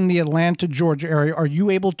 you're in the Atlanta, Georgia area. Are you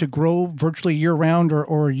able to grow virtually year-round,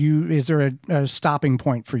 or is there a stopping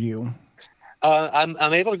point for you? I'm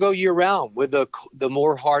able to go year-round with the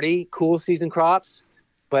more hardy, cool season crops,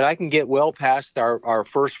 but I can get well past our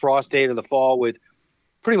first frost date of the fall with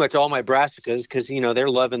pretty much all my brassicas, because, they're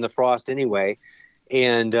loving the frost anyway.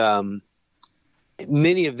 And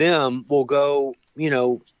many of them will go,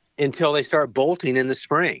 until they start bolting in the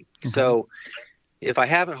spring. Okay. So if I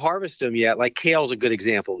haven't harvested them yet, like kale's a good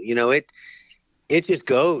example, it just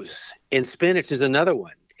goes. And spinach is another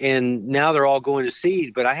one. And now they're all going to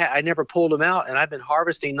seed, but I never pulled them out, and I've been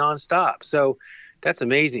harvesting nonstop. So that's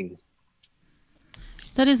amazing.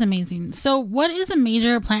 That is amazing. So what is a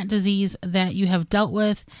major plant disease that you have dealt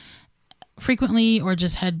with frequently, or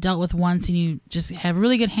just had dealt with once and you just have a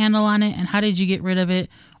really good handle on it? And how did you get rid of it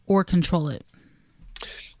or control it?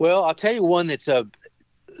 Well, I'll tell you one that's to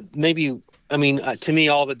me,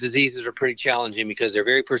 all the diseases are pretty challenging because they're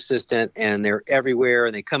very persistent and they're everywhere,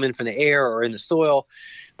 and they come in from the air or in the soil.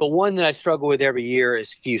 But one that I struggle with every year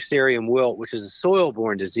is Fusarium wilt, which is a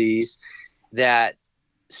soil-borne disease that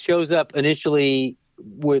shows up initially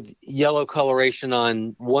with yellow coloration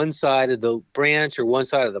on one side of the branch or one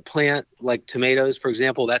side of the plant, like tomatoes, for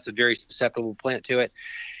example. That's a very susceptible plant to it.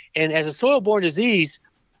 And as a soil-borne disease,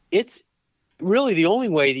 it's really the only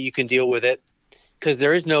way that you can deal with it, because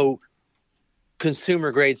there is no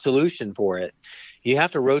consumer-grade solution for it. You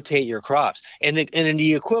have to rotate your crops. And in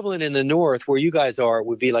the equivalent in the north, where you guys are,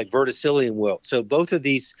 would be like verticillium wilt. So both of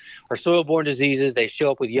these are soil-borne diseases. They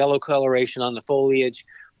show up with yellow coloration on the foliage.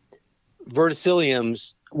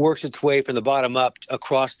 Verticilliums works its way from the bottom up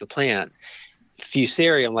across the plant.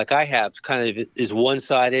 Fusarium, like I have, kind of is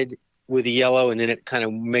one-sided with the yellow, and then it kind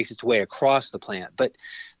of makes its way across the plant. But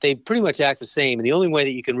they pretty much act the same. And the only way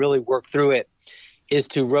that you can really work through it is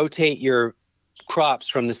to rotate your crops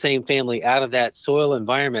from the same family out of that soil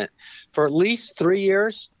environment for at least 3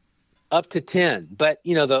 years, up to 10. But,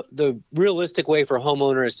 the realistic way for a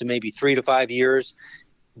homeowner is to maybe 3 to 5 years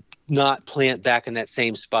not plant back in that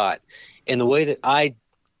same spot. And the way that I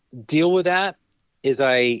deal with that is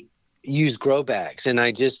I use grow bags, and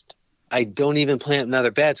I don't even plant in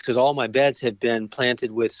other beds, because all my beds have been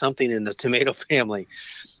planted with something in the tomato family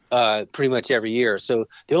pretty much every year. So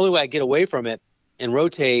the only way I get away from it and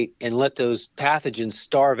rotate and let those pathogens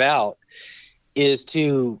starve out is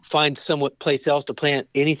to find place else to plant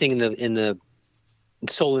anything in the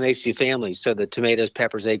Solanaceae family. So the tomatoes,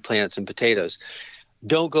 peppers, eggplants, and potatoes.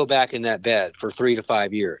 Don't go back in that bed for 3 to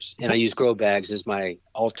 5 years. And I use grow bags as my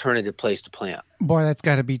alternative place to plant. Boy, that's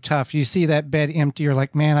got to be tough. You see that bed empty, you're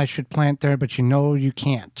like, man, I should plant there, but you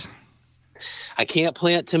can't. I can't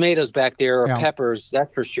plant tomatoes back there or peppers,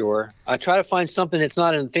 that's for sure. I try to find something that's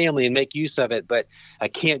not in the family and make use of it, but I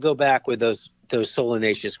can't go back with those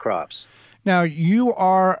solanaceous crops. Now, you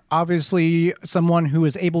are obviously someone who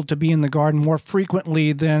is able to be in the garden more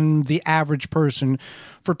frequently than the average person.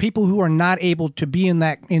 For people who are not able to be in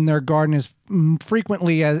their garden as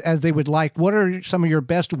frequently as they would like, what are some of your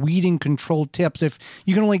best weeding control tips if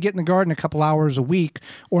you can only get in the garden a couple hours a week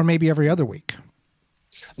or maybe every other week?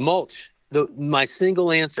 Mulch. My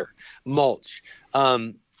single answer, mulch.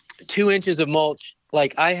 2 inches of mulch,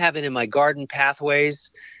 like I have it in my garden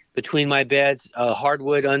pathways between my beds,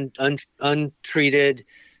 hardwood, untreated,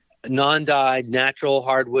 non-dyed, natural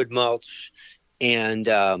hardwood mulch. And,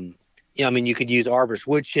 you could use arborist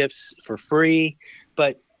wood chips for free.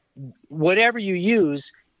 But whatever you use,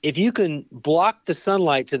 if you can block the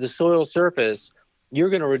sunlight to the soil surface, you're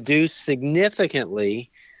going to reduce significantly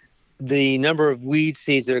the number of weed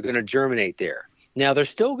seeds that are going to germinate there. Now you're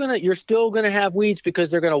still going to have weeds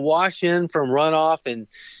because they're going to wash in from runoff, and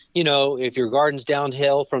if your garden's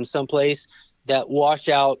downhill from someplace, that wash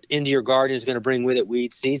out into your garden is going to bring with it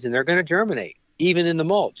weed seeds, and they're going to germinate even in the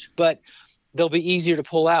mulch, but they'll be easier to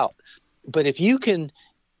pull out. But if you can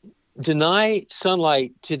deny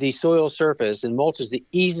sunlight to the soil surface, and mulch is the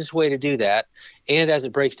easiest way to do that, and as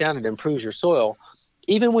it breaks down, it improves your soil.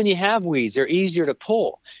 Even when you have weeds, they're easier to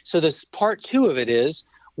pull. So this part 2 of it is,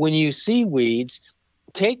 when you see weeds,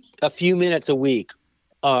 take a few minutes a week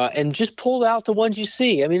and just pull out the ones you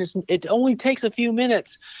see. I mean, it only takes a few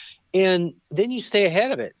minutes, and then you stay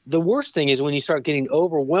ahead of it. The worst thing is when you start getting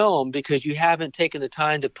overwhelmed because you haven't taken the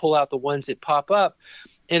time to pull out the ones that pop up,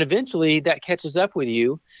 and eventually that catches up with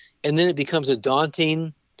you, and then it becomes a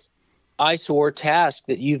daunting eyesore task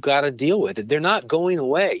that you've got to deal with. They're not going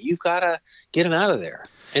away. You've got to get them out of there,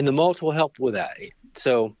 and the mulch will help with that.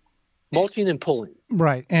 So mulching and pulling.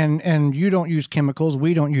 Right. And you don't use chemicals.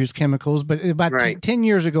 We don't use chemicals. But about 10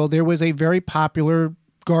 years ago, there was a very popular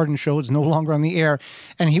garden show. It's no longer on the air.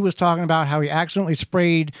 And he was talking about how he accidentally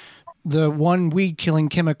sprayed the one weed-killing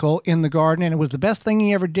chemical in the garden, and it was the best thing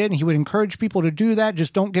he ever did. And he would encourage people to do that.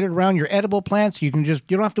 Just don't get it around your edible plants. You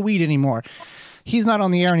don't have to weed anymore. He's not on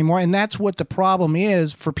the air anymore, and that's what the problem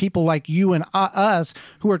is for people like you and us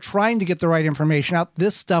who are trying to get the right information out.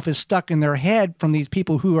 This stuff is stuck in their head from these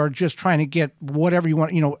people who are just trying to get whatever you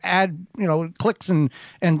want, add, clicks and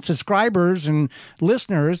subscribers and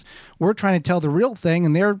listeners. We're trying to tell the real thing,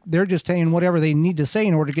 and they're just saying whatever they need to say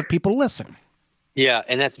in order to get people to listen. Yeah,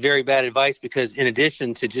 and that's very bad advice, because in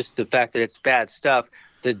addition to just the fact that it's bad stuff,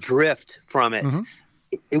 the drift from it,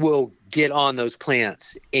 it will get on those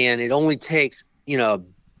plants, and it only takes a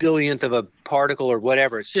billionth of a particle or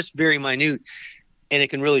whatever. It's just very minute, and it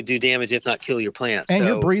can really do damage, if not kill your plants. And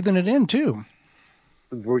you're breathing it in too.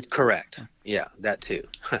 Correct. Yeah, that too.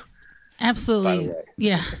 Absolutely.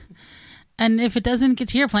 Yeah. And if it doesn't get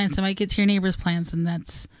to your plants, it might get to your neighbor's plants, and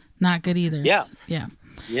that's not good either. Yeah. Yeah.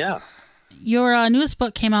 Yeah. Your newest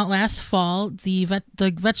book came out last fall, the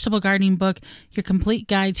vegetable gardening book, Your Complete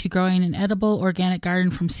Guide to Growing an Edible Organic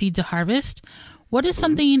Garden from Seed to Harvest. What is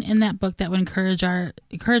something in that book that would encourage our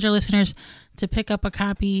listeners to pick up a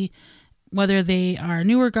copy, whether they are a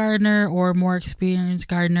newer gardener or more experienced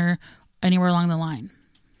gardener, anywhere along the line?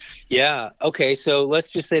 Yeah. Okay. So let's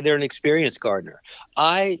just say they're an experienced gardener.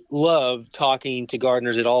 I love talking to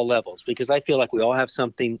gardeners at all levels, because I feel like we all have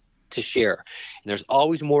something to share, and there's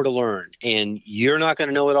always more to learn, and you're not going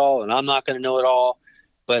to know it all, and I'm not going to know it all,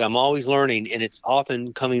 but I'm always learning, and it's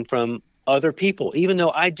often coming from other people. Even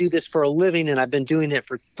though I do this for a living and I've been doing it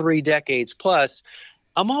for 3 decades plus,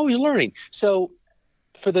 I'm always learning. So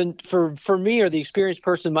for me, or the experienced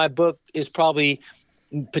person, my book is probably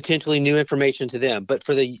potentially new information to them. But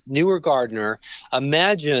for the newer gardener,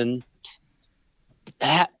 imagine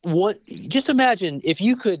if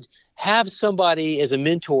you could have somebody as a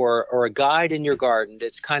mentor or a guide in your garden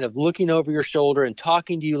that's kind of looking over your shoulder and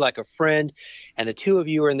talking to you like a friend, and the two of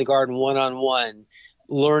you are in the garden one-on-one,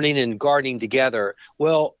 learning and gardening together.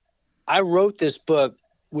 Well, I wrote this book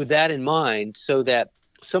with that in mind, so that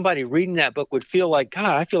somebody reading that book would feel like,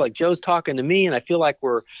 God, I feel like Joe's talking to me, and I feel like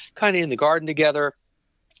we're kind of in the garden together.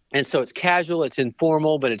 And so it's casual, it's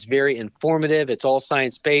informal, but it's very informative. It's all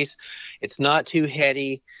science-based. It's not too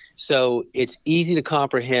heady. So it's easy to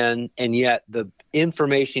comprehend, and yet the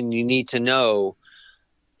information you need to know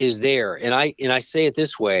is there. And I say it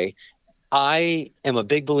this way: I am a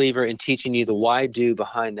big believer in teaching you the why-do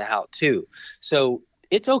behind the how-to. So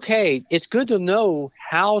it's okay. It's good to know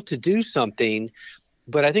how to do something,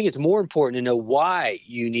 but I think it's more important to know why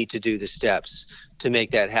you need to do the steps to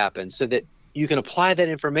make that happen, so that you can apply that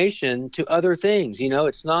information to other things.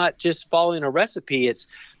 It's not just following a recipe. It's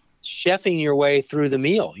chefing your way through the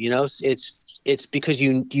meal. It's because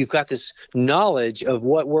you've got this knowledge of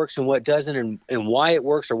what works and what doesn't, and why it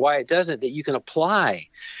works or why it doesn't, that you can apply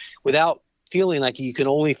without feeling like you can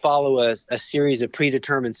only follow a series of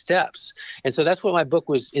predetermined steps. And so that's what my book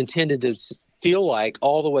was intended to feel like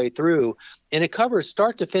all the way through. And it covers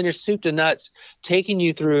start to finish, soup to nuts, taking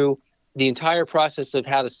you through the entire process of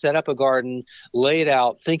how to set up a garden, lay it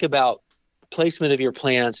out, think about placement of your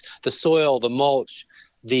plants, the soil, the mulch,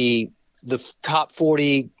 the top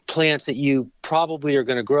 40 plants that you probably are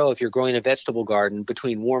going to grow if you're growing a vegetable garden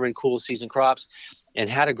between warm and cool season crops, and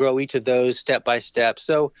how to grow each of those step by step.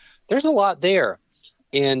 So there's a lot there.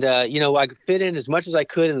 And, I fit in as much as I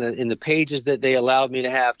could in the pages that they allowed me to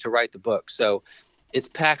have to write the book. So it's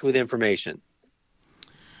packed with information.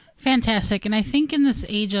 Fantastic. And I think in this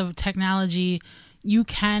age of technology, you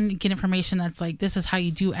can get information that's like, this is how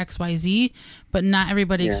you do XYZ, but not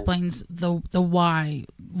everybody explains the why.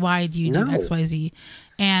 Why do you do XYZ?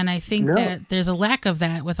 And I think that there's a lack of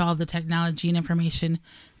that with all the technology and information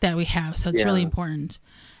that we have. So it's really important.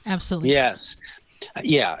 Absolutely. Yes.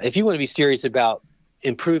 Yeah. If you want to be serious about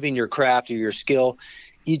improving your craft or your skill,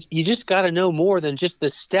 you just got to know more than just the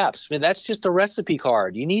steps. I mean, that's just a recipe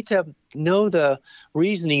card. You need to know the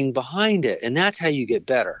reasoning behind it, and that's how you get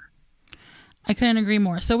better. I couldn't agree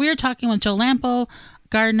more. So we are talking with Joe Lampo,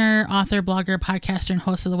 gardener, author, blogger, podcaster, and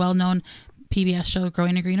host of the well-known PBS show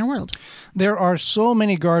Growing a Greener World. There are so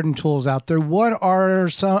many garden tools out there. What are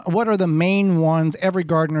the main ones every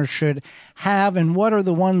gardener should have, and what are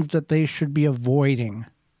the ones that they should be avoiding?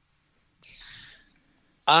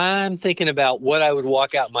 I'm thinking about what I would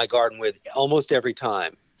walk out in my garden with almost every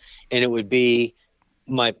time, and it would be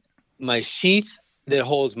my sheath that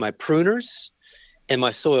holds my pruners and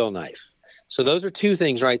my soil knife. So those are two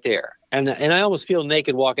things right there. And I almost feel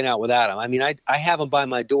naked walking out without them. I mean, I have them by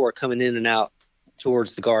my door coming in and out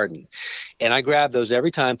towards the garden. And I grab those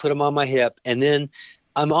every time, put them on my hip, and then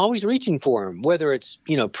I'm always reaching for them, whether it's,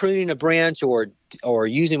 pruning a branch or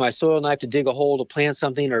using my soil knife to dig a hole to plant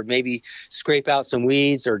something, or maybe scrape out some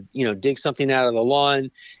weeds, or, dig something out of the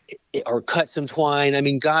lawn, or cut some twine. I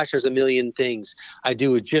mean, gosh, there's a million things I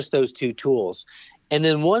do with just those two tools. And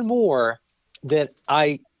then one more that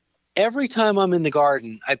every time I'm in the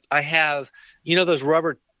garden, I have, those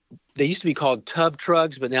rubber, they used to be called tub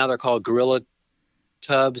trugs, but now they're called Gorilla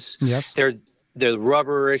tubs. Yes. They're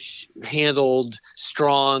rubberish, handled,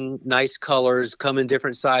 strong, nice colors, come in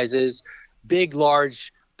different sizes, big,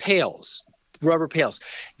 large pails, rubber pails.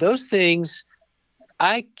 Those things,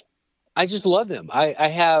 I just love them.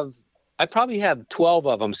 I probably have 12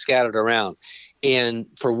 of them scattered around. And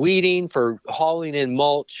for weeding, for hauling in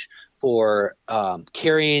mulch, for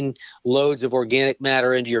carrying loads of organic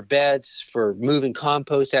matter into your beds, for moving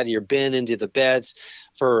compost out of your bin into the beds,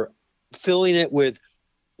 for filling it with,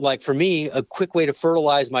 like for me, a quick way to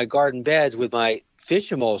fertilize my garden beds with my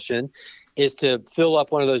fish emulsion is to fill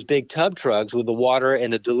up one of those big tub trugs with the water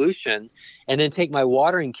and the dilution, and then take my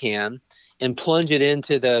watering can and plunge it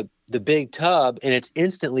into the big tub, and it's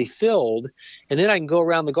instantly filled. And then I can go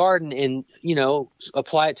around the garden and,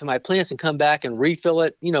 apply it to my plants and come back and refill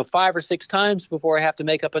it, 5 or 6 times before I have to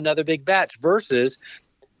make up another big batch, versus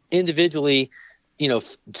individually,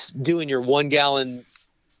 doing your 1 gallon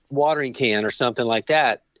watering can or something like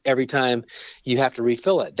that every time you have to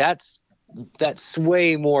refill it. That's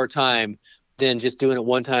way more time than just doing it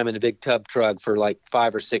one time in a big tub truck for like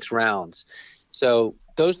 5 or 6 rounds. So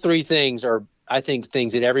those 3 things are, I think,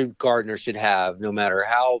 things that every gardener should have, no matter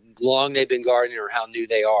how long they've been gardening or how new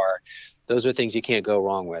they are. Those are things you can't go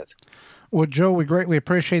wrong with. Well, Joe, we greatly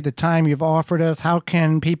appreciate the time you've offered us.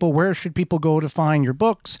 Where should people go to find your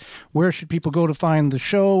books? Where should people go to find the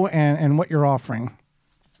show and what you're offering?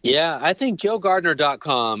 Yeah, I think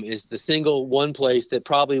joegardener.com is the single one place that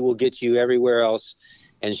probably will get you everywhere else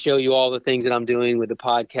and show you all the things that I'm doing with the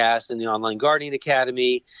podcast and the Online Gardening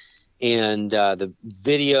Academy and the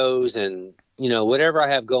videos and, whatever I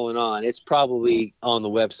have going on. It's probably on the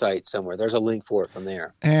website somewhere. There's a link for it from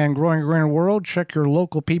there. And Growing a Greener World, check your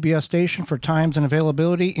local PBS station for times and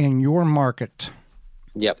availability in your market.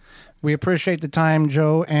 Yep. We appreciate the time,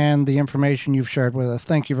 Joe, and the information you've shared with us.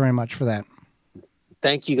 Thank you very much for that.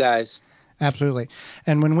 Thank you, guys. Absolutely.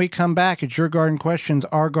 And when we come back, it's Your Garden Questions,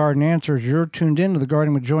 Our Garden Answers. You're tuned in to the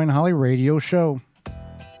Gardening with Joey and Holly radio show.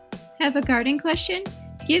 Have a garden question?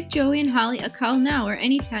 Give Joey and Holly a call now or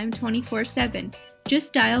anytime 24/7.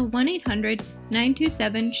 Just dial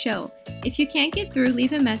 1-800-927-SHOW. If you can't get through,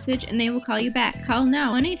 leave a message and they will call you back. Call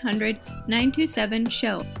now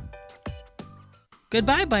 1-800-927-SHOW.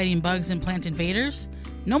 Goodbye, biting bugs and plant invaders.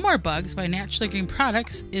 No More Bugs by Naturally Green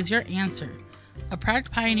Products is your answer. A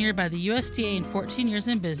product pioneered by the USDA in 14 years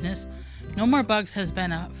in business, No More Bugs has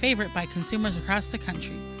been a favorite by consumers across the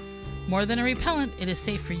country. More than a repellent, it is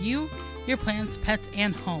safe for you, your plants, pets,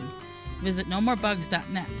 and home. Visit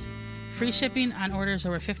nomorebugs.net. Free shipping on orders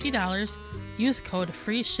over $50. Use code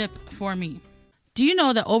FREESHIP4ME. Do you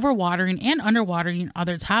know that overwatering and underwatering are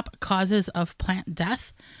the top causes of plant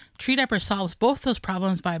death? Tree Diaper solves both those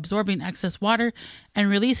problems by absorbing excess water and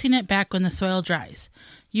releasing it back when the soil dries.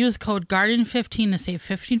 Use code GARDEN15 to save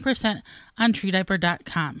 15% on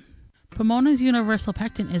treediaper.com. Pomona's Universal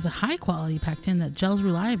Pectin is a high-quality pectin that gels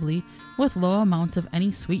reliably with low amounts of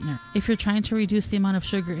any sweetener. If you're trying to reduce the amount of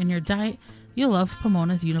sugar in your diet, you'll love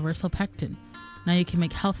Pomona's Universal Pectin. Now you can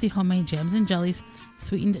make healthy homemade jams and jellies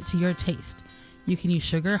sweetened to your taste. You can use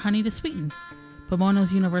sugar or honey to sweeten.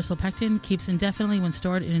 Pomona's Universal Pectin keeps indefinitely when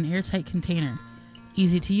stored in an airtight container.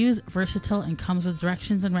 Easy to use, versatile, and comes with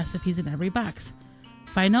directions and recipes in every box.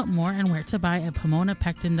 Find out more and where to buy at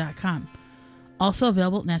PomonaPectin.com. Also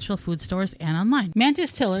available at natural food stores and online.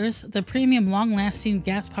 Mantis tillers, the premium long-lasting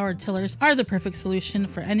gas-powered tillers, are the perfect solution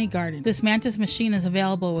for any garden. This Mantis machine is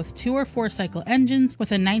available with 2 or 4 cycle engines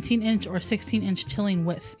with a 19-inch or 16-inch tilling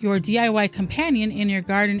width. Your DIY companion in your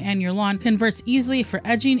garden and your lawn converts easily for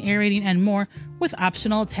edging, aerating, and more with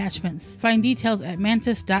optional attachments. Find details at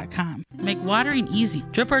mantis.com. Make watering easy.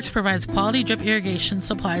 DripWorks provides quality drip irrigation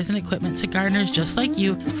supplies and equipment to gardeners just like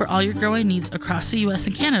you for all your growing needs across the U.S.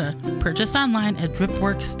 and Canada. Purchase online at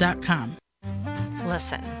dripworks.com.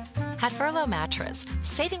 Listen, at Furlough Mattress,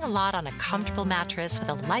 saving a lot on a comfortable mattress with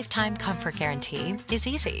a lifetime comfort guarantee is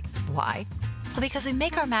easy. Why? Well, because we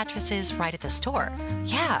make our mattresses right at the store.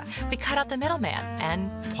 Yeah, we cut out the middleman, and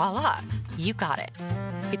voila, you got it.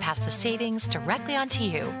 We pass the savings directly on to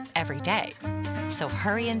you every day. So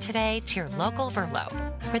hurry in today to your local Furlough,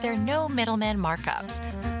 where there are no middleman markups.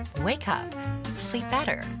 Wake up, sleep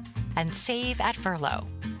better, and save at Furlough.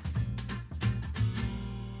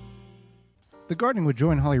 The Gardening with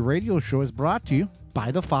Joe and Holly radio show is brought to you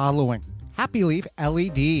by the following: Happy Leaf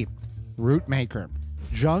LED, Root Maker,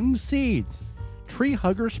 Jung Seeds, Tree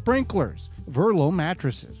Hugger Sprinklers, Verlo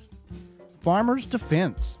Mattresses, Farmer's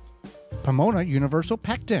Defense, Pomona Universal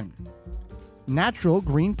Pectin, Natural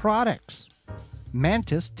Green Products,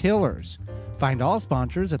 Mantis Tillers. Find all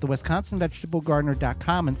sponsors at the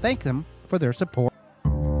WisconsinVegetableGardener.com and thank them for their support.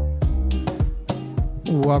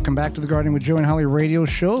 Welcome back to the Gardening with Joe and Holly radio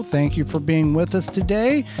show. Thank you for being with us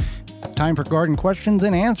today. Time for garden questions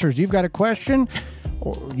and answers. You've got a question,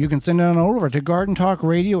 or you can send it on over to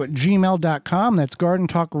gardentalkradio@gmail.com. That's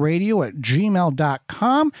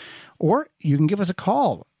gardentalkradio@gmail.com. Or you can give us a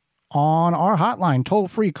call on our hotline,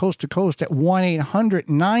 toll-free, coast-to-coast at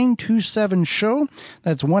 1-800-927-SHOW.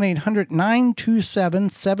 That's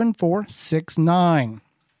 1-800-927-7469.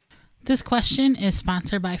 This question is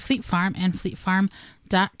sponsored by Fleet Farm and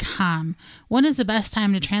fleetfarm.com. When is the best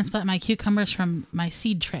time to transplant my cucumbers from my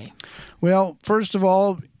seed tray? Well, first of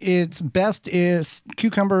all, it's best is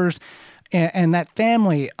cucumbers and that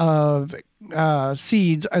family of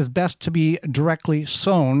seeds is best to be directly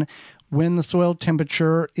sown when the soil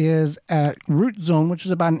temperature is at root zone, which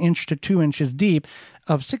is about 1 inch to 2 inches deep,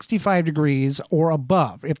 of 65 degrees or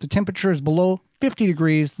above. If the temperature is below 50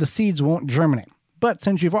 degrees, the seeds won't germinate. But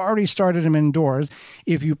since you've already started them indoors,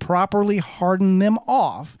 if you properly harden them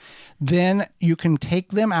off, then you can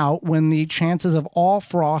take them out when the chances of all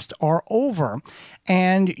frost are over,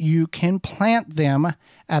 and you can plant them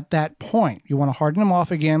at that point. You want to harden them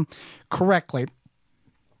off again correctly.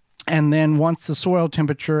 And then once the soil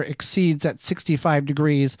temperature exceeds at 65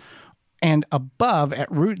 degrees and above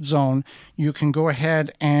at root zone, you can go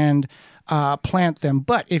ahead and plant them.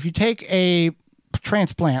 But if you take a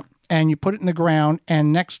transplant and you put it in the ground,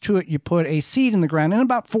 and next to it you put a seed in the ground, in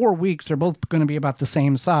about 4 weeks, they're both going to be about the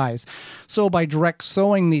same size. So by direct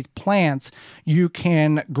sowing these plants, you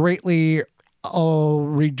can greatly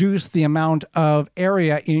reduce the amount of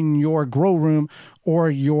area in your grow room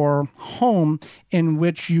or your home in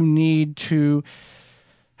which you need to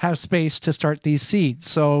have space to start these seeds.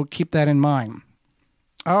 So keep that in mind.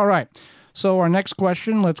 All right. So our next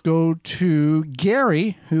question, let's go to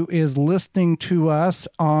Gary, who is listening to us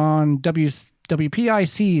on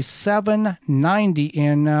WPIC 790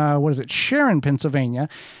 in, Sharon, Pennsylvania.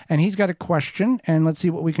 And he's got a question, and let's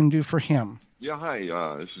see what we can do for him. Yeah, hi.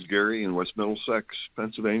 This is Gary in West Middlesex,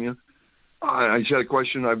 Pennsylvania. I just had a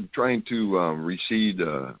question. I'm trying to reseed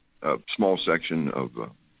a small section of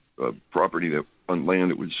property that on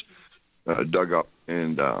land that was dug up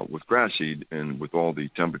and with grass seed, and with all the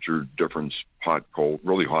temperature difference, hot, cold,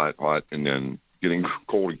 really hot, and then getting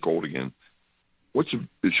cold again.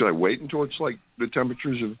 Should I wait until it's like the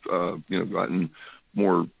temperatures have gotten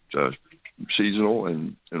more seasonal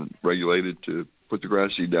and regulated to put the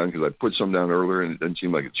grass seed down? Because I put some down earlier and it didn't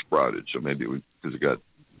seem like it sprouted, so maybe it was because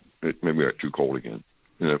maybe it got too cold again,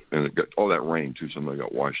 and it got all that rain too, so it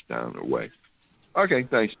got washed down away. Okay,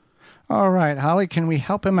 thanks. All right, Holly, can we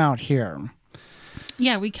help him out here?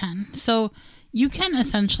 Yeah, we can. So you can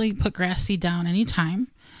essentially put grass seed down anytime,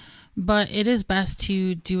 but it is best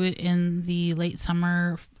to do it in the late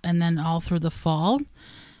summer and then all through the fall,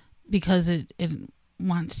 because it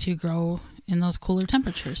wants to grow in those cooler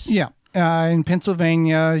temperatures. Yeah. In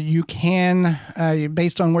Pennsylvania, you can,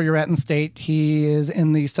 based on where you're at in the state, he is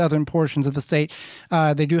in the southern portions of the state,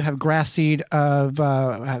 they do have grass seed of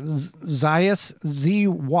Zyas,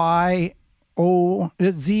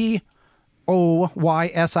 Z-O-Y-S-I-A,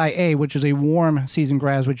 which is a warm season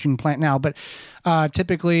grass, which you can plant now. But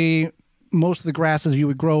typically, most of the grasses you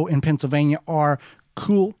would grow in Pennsylvania are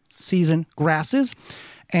cool season grasses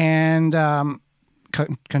and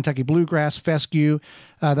Kentucky bluegrass, fescue,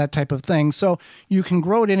 that type of thing. So you can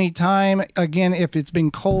grow it anytime. Again, if it's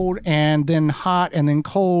been cold and then hot and then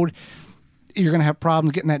cold, you're going to have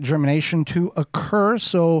problems getting that germination to occur.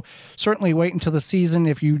 So certainly wait until the season.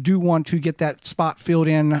 If you do want to get that spot filled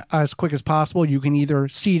in as quick as possible, you can either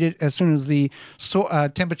seed it as soon as the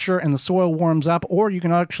temperature and the soil warms up, or you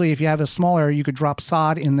can actually, if you have a small area, you could drop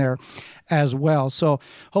sod in there as well. So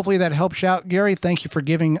hopefully that helps you out, Gary. Thank you for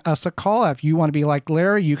giving us a call. If you want to be like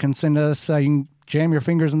Larry, you can send us, you can jam your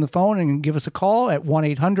fingers in the phone and give us a call at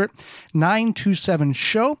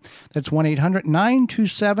 1-800-927-SHOW. That's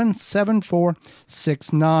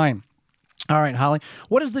 1-800-927-7469. All right, Holly,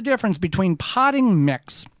 what is the difference between potting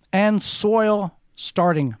mix and soil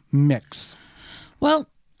starting mix? Well,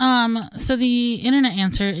 so the internet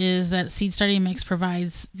answer is that seed starting mix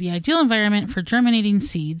provides the ideal environment for germinating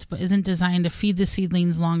seeds, but isn't designed to feed the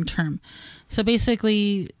seedlings long term. So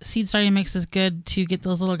basically, seed starting mix is good to get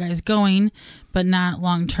those little guys going, but not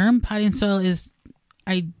long term. Potting soil is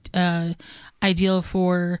ideal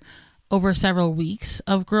for over several weeks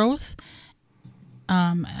of growth,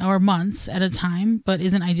 or months at a time, but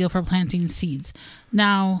isn't ideal for planting seeds.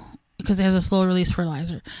 Now, because it has a slow release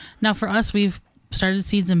fertilizer. Now, for us, we've started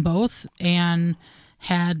seeds in both and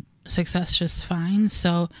had success just fine.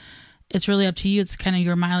 So it's really up to you. It's kind of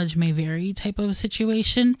your mileage may vary type of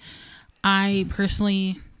situation. I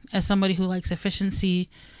personally, as somebody who likes efficiency,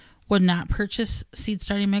 would not purchase seed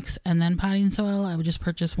starting mix and then potting soil. I would just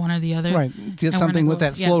purchase one or the other. Right. Get something with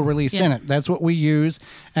that slow release in it. That's what we use,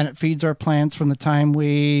 and it feeds our plants from the time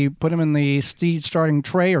we put them in the seed starting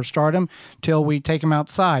tray or start them till we take them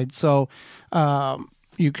outside. So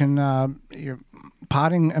you can, you're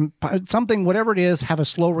potting and something, whatever it is, have a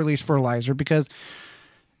slow release fertilizer, because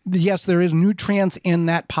yes, there is nutrients in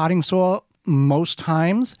that potting soil most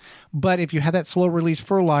times, but if you have that slow release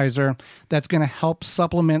fertilizer, that's going to help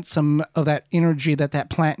supplement some of that energy that that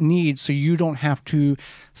plant needs, so you don't have to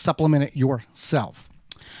supplement it yourself.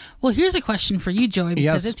 Well, here's a question for you, Joey,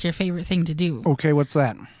 because Yes. it's your favorite thing to do. Okay, what's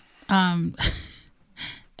that?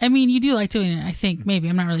 I mean, you do like doing it, I think. Maybe.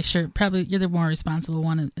 I'm not really sure. Probably you're the more responsible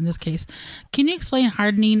one in this case. Can you explain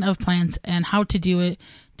hardening of plants and how to do it?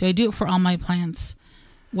 Do I do it for all my plants?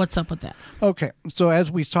 What's up with that? Okay, so as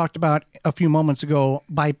we talked about a few moments ago,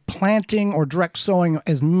 by planting or direct sowing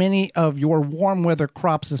as many of your warm weather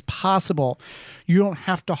crops as possible, you don't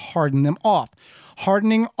have to harden them off.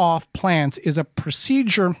 Hardening off plants is a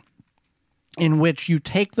procedure in which you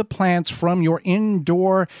take the plants from your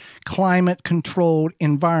indoor climate-controlled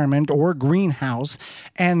environment or greenhouse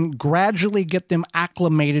and gradually get them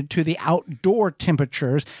acclimated to the outdoor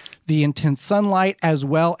temperatures, the intense sunlight, as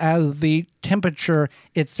well as the temperature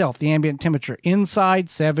itself, the ambient temperature. Inside,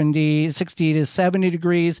 60 to 70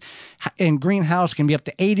 degrees. In greenhouse, can be up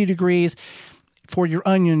to 80 degrees. For your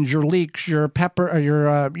onions, your leeks, your pepper, or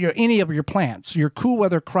your any of your plants, your cool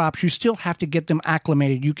weather crops, you still have to get them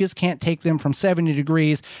acclimated. You just can't take them from 70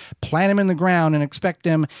 degrees, plant them in the ground, and expect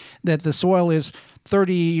them that the soil is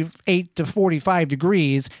 38 to 45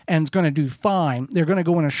 degrees and it's going to do fine. They're going to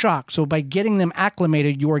go in a shock. So by getting them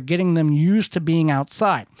acclimated, you are getting them used to being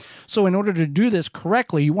outside. So in order to do this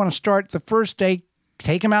correctly, you want to start the first day,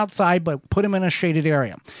 take them outside, but put them in a shaded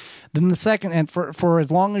area. Then the second, and for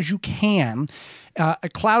as long as you can, a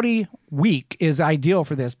cloudy week is ideal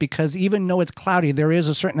for this, because even though it's cloudy, there is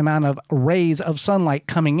a certain amount of rays of sunlight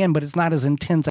coming in, but it's not as intense